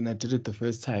 when I did it the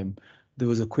first time, there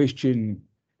was a question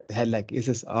that had like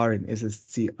SSR and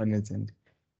SST on it, and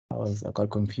I got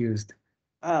confused.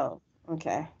 Oh,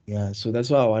 okay. Yeah, so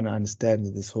that's why I want to understand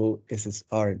this whole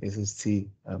SSR and SST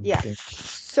thing.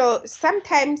 So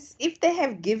sometimes if they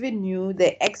have given you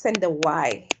the X and the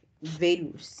Y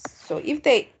values, so if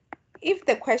the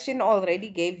question already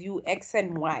gave you X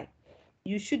and Y,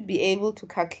 you should be able to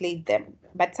calculate them.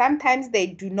 But sometimes they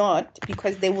do not,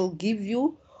 because they will give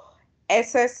you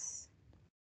SST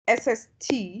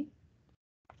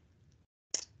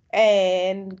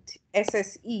and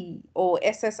SSE, or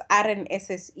SSR and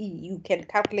SSE. You can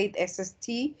calculate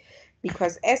SST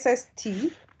because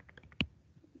SST,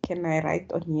 can I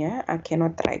write on here? I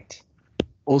cannot write.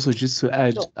 Also, just to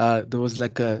add, there was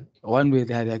like a one where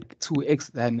they had like 2x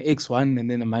and x1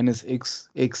 and then a minus x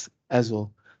as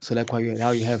well. So like how you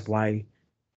have y1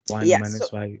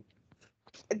 minus y.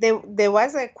 There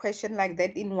was a question like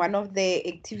that in one of the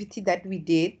activity that we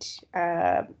did,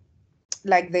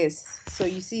 like this. So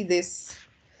you see this,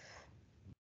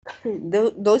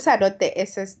 those are not the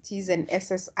SSTs and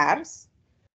SSRs.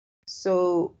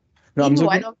 So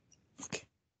no,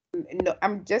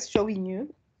 I'm just showing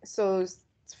you. So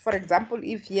for example,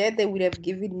 if here they would have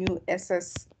given you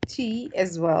SST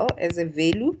as well as a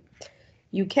value,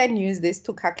 you can use this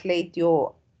to calculate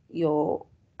your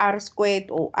R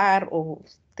squared or R or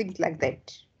things like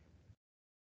that.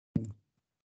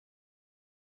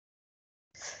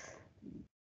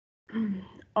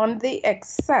 On the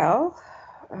Excel,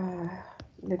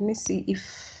 let me see if,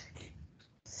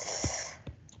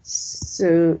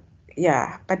 so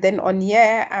yeah, but then on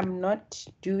here, I'm not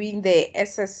doing the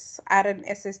SSR and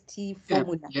SST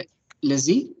formula. Yeah.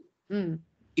 Lizzie,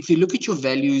 if you look at your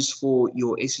values for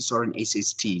your SSR and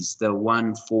SSTs, the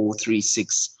 1, 4, 3,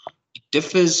 6, It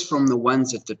differs from the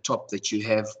ones at the top that you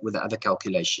have with the other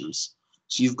calculations.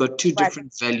 So you've got two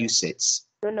different value sets.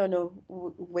 No.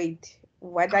 Wait.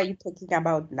 What are you talking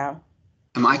about now?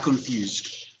 Am I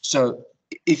confused? So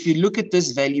if you look at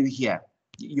this value here,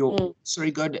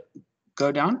 sorry, go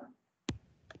down.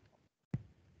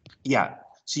 Yeah.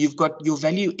 So you've got your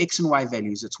value X and Y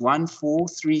values. It's 1, 4,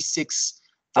 3, 6.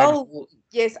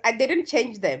 Yes, I didn't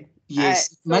change them.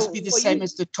 Yes, it must be the same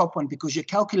as the top one because your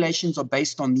calculations are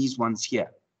based on these ones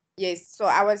here. Yes, so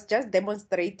I was just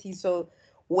demonstrating. So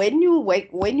when you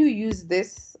use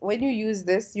this,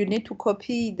 you need to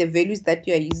copy the values that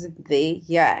you are using there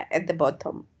here at the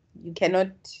bottom. You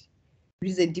cannot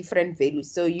use a different value.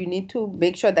 So you need to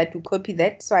make sure that you copy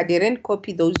that. So I didn't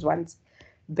copy those ones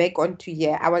back onto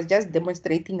here. I was just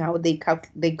demonstrating how they got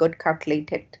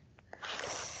calculated.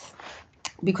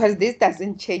 Because this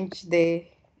doesn't change the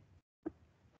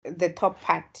top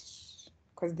part,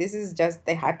 because this is just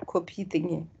the hard copy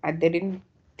thing. I didn't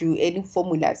do any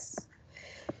formulas,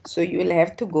 so you will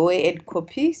have to go and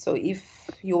copy. So if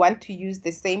you want to use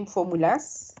the same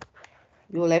formulas,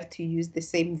 you will have to use the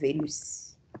same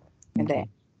values. And there.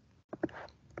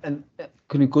 And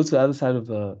can you go to the other side of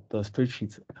the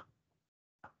spreadsheet?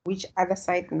 Which other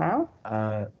side now?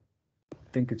 I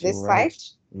think it's this your right. side.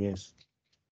 Yes.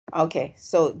 Okay,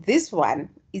 so this one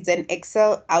is an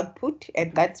Excel output,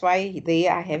 and that's why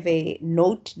I have a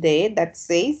note there that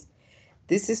says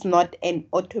this is not an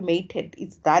automated,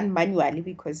 it's done manually,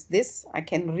 because this, I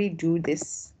can redo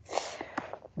this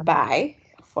by,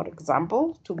 for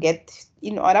example,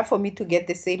 in order for me to get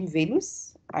the same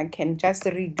values, I can just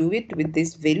redo it with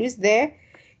these values there.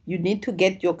 You need to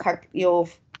get your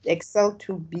Excel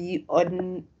to be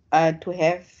on, to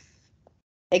have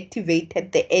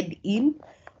activated the add-in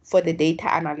for the data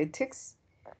analytics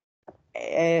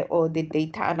or the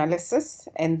data analysis,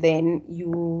 and then you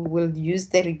will use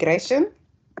the regression,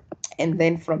 and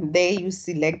then from there you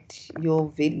select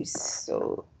your values.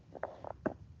 So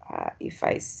if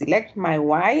I select my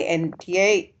Y, and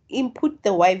here input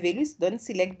the Y values, don't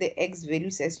select the X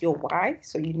values as your Y,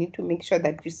 so you need to make sure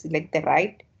that you select the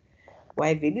right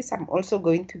Y values. I'm also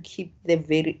going to keep the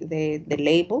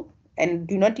label, and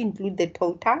do not include the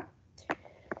total.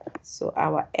 So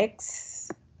our X,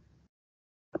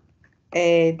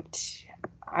 and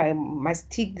I must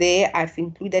tick there, I've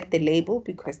included the label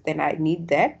because then I need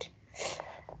that.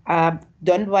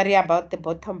 Don't worry about the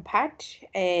bottom part.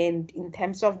 And in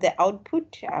terms of the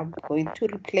output, I'm going to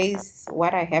replace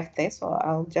what I have there. So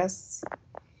I'll just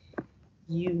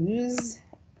use,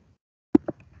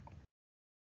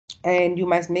 and you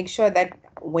must make sure that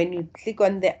when you click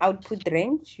on the output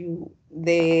range,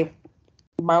 the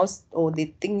mouse or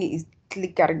the thing is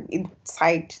clicking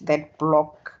inside that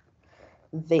block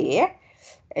there.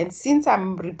 And since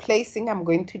I'm replacing, I'm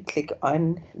going to click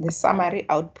on the summary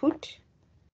output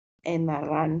and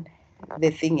run the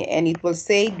thing, and it will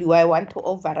say, do I want to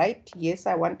overwrite? Yes,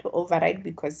 I want to overwrite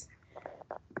because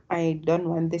I don't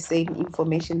want the same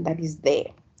information that is there.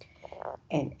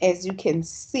 And as you can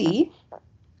see,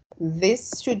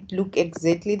 this should look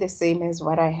exactly the same as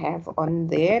what I have on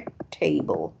the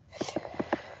table.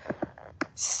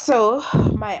 So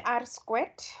my R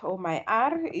squared, or my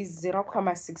R, is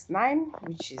 0.69,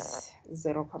 which is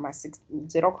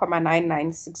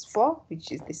 0.9964,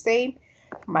 which is the same.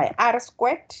 My R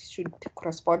squared should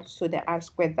correspond to the R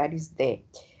squared that is there.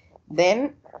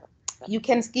 Then you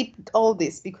can skip all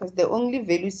this because the only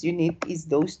values you need is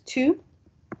those two.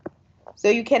 So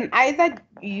you can either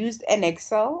use an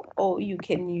Excel, or you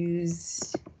can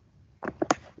use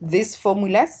these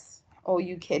formulas, or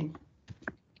you can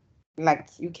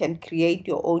create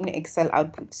your own Excel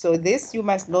output. So this, you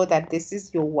must know that this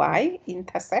is your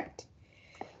y-intercept.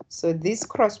 So this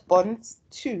corresponds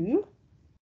to,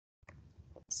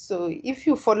 so if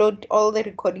you followed all the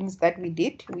recordings that we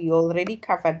did, we already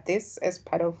covered this as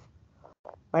part of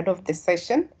the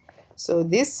session. So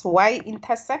this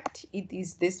y-intercept, it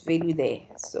is this value there.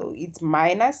 So it's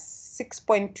minus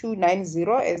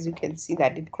 6.290, as you can see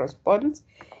that it corresponds.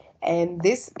 And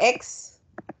this x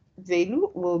value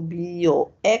will be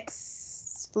your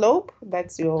x slope.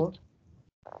 That's your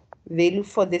value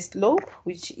for the slope,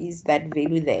 which is that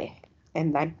value there.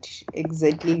 And that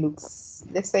exactly looks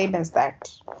the same as that.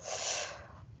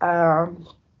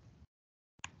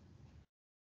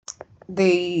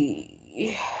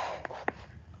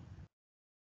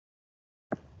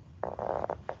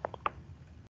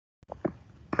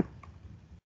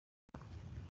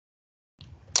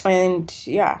 And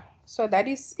yeah, so that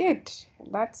is it.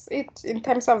 That's it in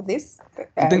terms of this.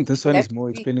 I think this one is more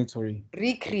explanatory.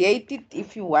 Recreate it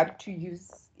if you want to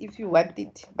use, if you want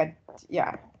it. But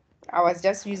yeah, I was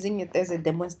just using it as a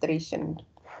demonstration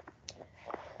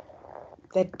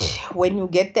that when you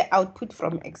get the output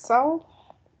from Excel,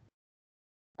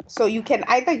 so you can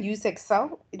either use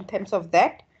Excel in terms of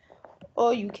that,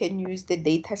 or you can use the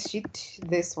data sheet,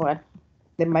 this one,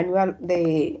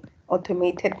 the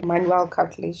automated manual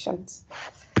calculations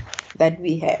that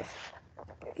we have.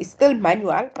 It's still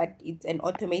manual, but it's an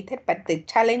automated. But the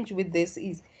challenge with this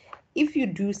is if you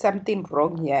do something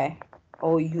wrong here,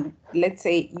 or you, let's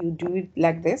say you do it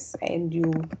like this and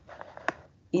you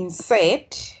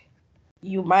insert,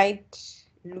 you might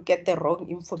look at the wrong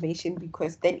information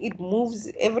because then it moves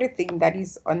everything that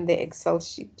is on the Excel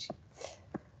sheet.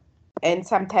 And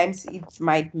sometimes it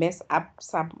might mess up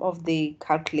some of the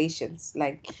calculations.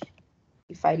 Like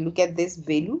if I look at this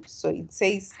value, so it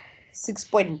says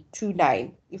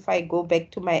 6.29. If I go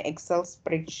back to my Excel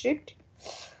spreadsheet,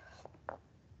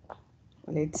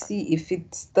 let's see if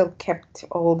it still kept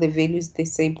all the values the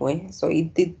same way. So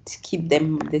it did keep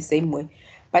them the same way.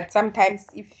 But sometimes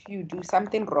if you do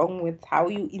something wrong with how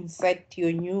you insert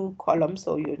your new columns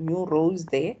or your new rows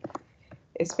there,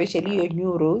 especially your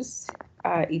new rows,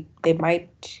 they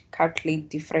might calculate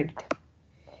different.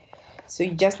 So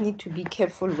you just need to be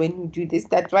careful when you do this.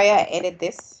 That's why I added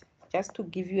this, just to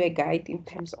give you a guide in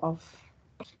terms of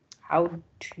how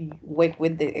to work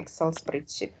with the Excel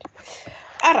spreadsheet.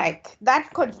 All right,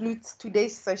 that concludes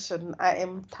today's session. I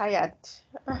am tired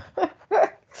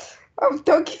of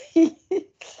talking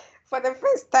for the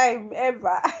first time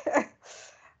ever.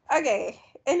 Okay,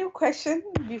 any question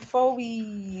before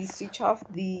we switch off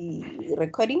the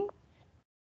recording?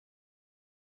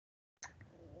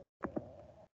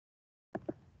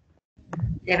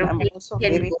 And I'm also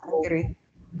very hungry.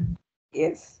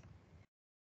 Yes.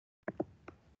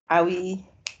 Are we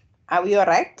all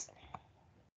right?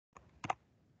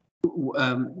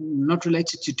 Not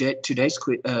related to today's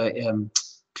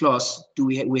class. Do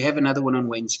we have another one on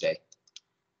Wednesday?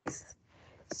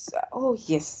 So, oh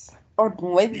yes, on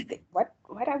Wednesday.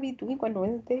 What are we doing on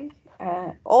Wednesday?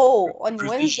 On Revision.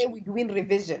 Wednesday we're doing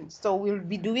revision. So we'll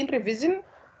be doing revision.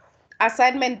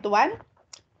 Assignment 1.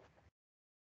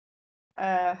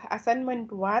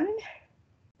 Assignment 1,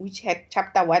 which had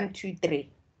chapter 1, 2, 3.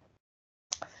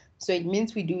 So it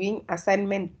means we're doing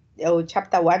assignment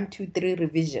chapter 1, 2, 3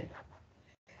 revision.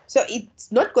 So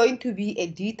it's not going to be a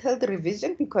detailed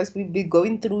revision because we'll be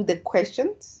going through the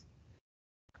questions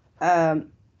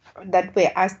that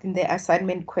were asked in the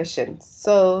assignment questions.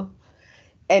 So,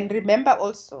 and remember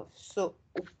also, so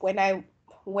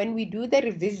when we do the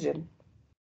revision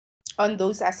on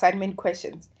those assignment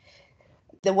questions,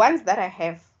 the ones that I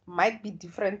have might be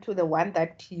different to the one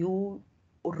that you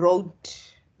wrote,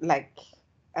 like,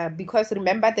 because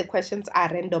remember the questions are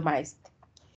randomized.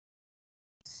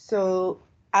 So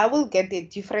I will get a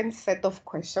different set of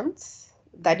questions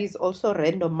that is also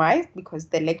randomized because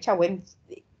the lecture, when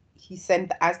he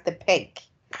sent us the pack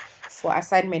for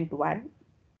assignment 1,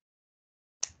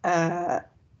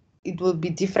 it will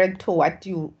be different to what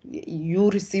you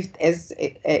received as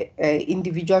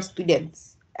individual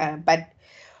students, but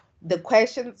the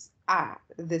questions are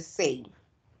the same.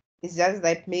 It's just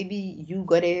that maybe you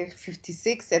got a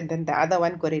 56 and then the other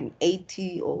one got an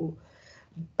 80,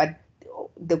 but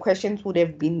the questions would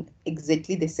have been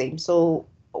exactly the same. So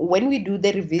when we do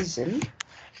the revision,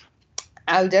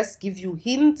 I'll just give you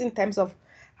hints in terms of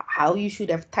how you should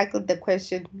have tackled the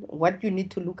question, what you need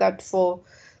to look out for.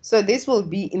 So this will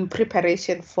be in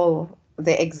preparation for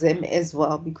the exam as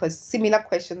well, because similar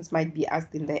questions might be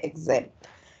asked in the exam.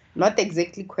 Not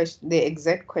exactly the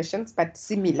exact questions, but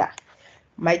similar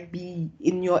might be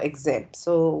in your exam.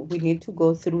 So we need to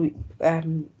go through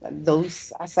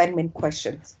those assignment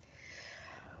questions.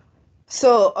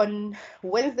 So on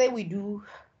Wednesday, we do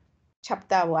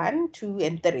chapter 1, 2,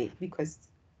 and 3, because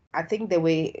I think the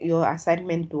way your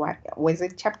assignment was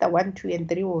it chapter 1, 2, and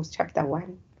 3, or was chapter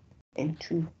 1 and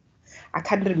 2? I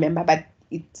can't remember, but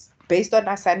it's based on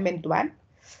assignment 1.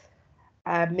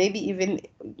 Maybe even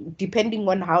depending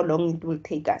on how long it will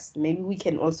take us, maybe we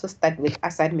can also start with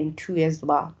assignment 2 as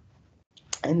well.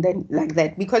 And then like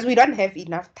that, because we don't have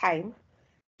enough time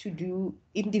to do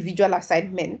individual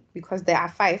assignment because there are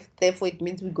 5. Therefore, it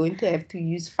means we're going to have to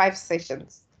use 5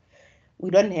 sessions.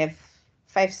 We don't have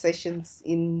 5 sessions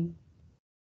in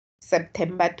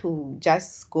September to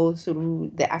just go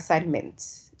through the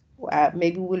assignments.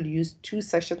 Maybe we'll use 2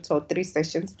 sessions or 3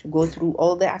 sessions to go through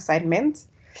all the assignments.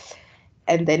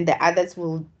 And then the others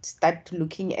will start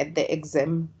looking at the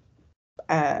exam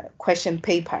question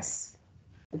papers,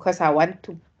 because I want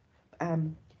to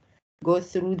go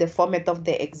through the format of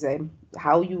the exam,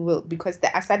 how you will, because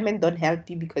the assignment don't help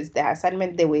you, because the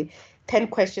assignment, there were 10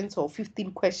 questions or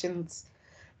 15 questions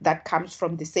that comes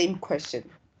from the same question,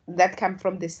 that come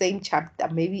from the same chapter.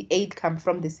 Maybe 8 come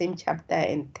from the same chapter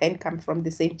and 10 come from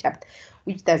the same chapter,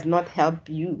 which does not help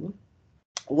you.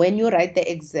 When you write the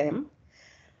exam,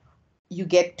 you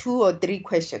get 2 or 3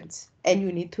 questions, and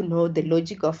you need to know the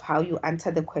logic of how you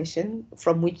answer the question,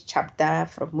 from which chapter,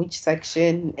 from which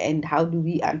section, and how do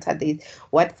we answer this,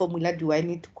 what formula do I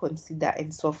need to consider,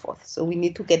 and so forth. So we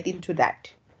need to get into that.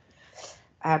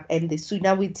 And the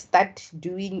sooner we start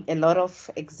doing a lot of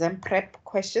exam prep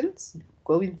questions,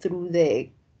 going through the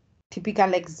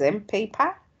typical exam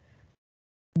paper,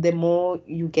 the more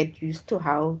you get used to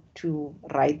how to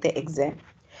write the exam.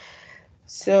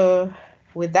 So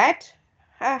with that,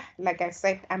 like I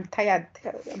said, I'm tired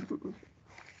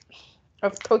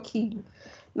of talking.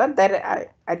 Not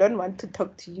that I don't want to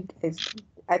talk to you guys.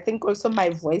 I think also my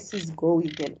voice is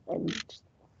going, and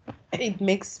it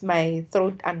makes my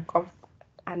throat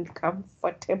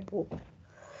uncomfortable.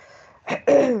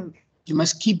 You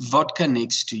must keep vodka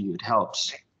next to you. It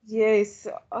helps. Yes,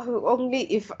 only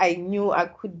if I knew I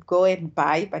could go and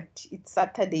buy, but it's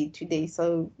Saturday today,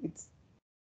 so it's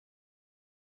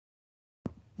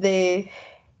the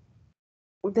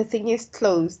thing is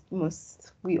closed.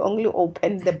 We only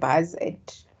open the bars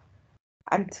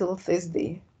until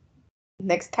Thursday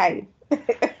next time.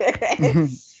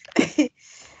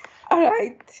 All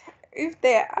right. If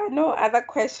there are no other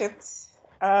questions,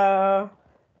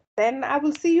 then I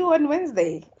will see you on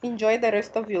Wednesday. Enjoy the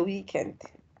rest of your weekend.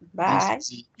 Bye. Thanks,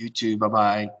 Lizzie. You too.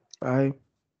 Bye-bye. Bye.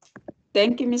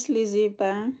 Thank you, Miss Lizzie.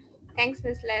 Bye. Thanks,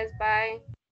 Miss Les. Bye.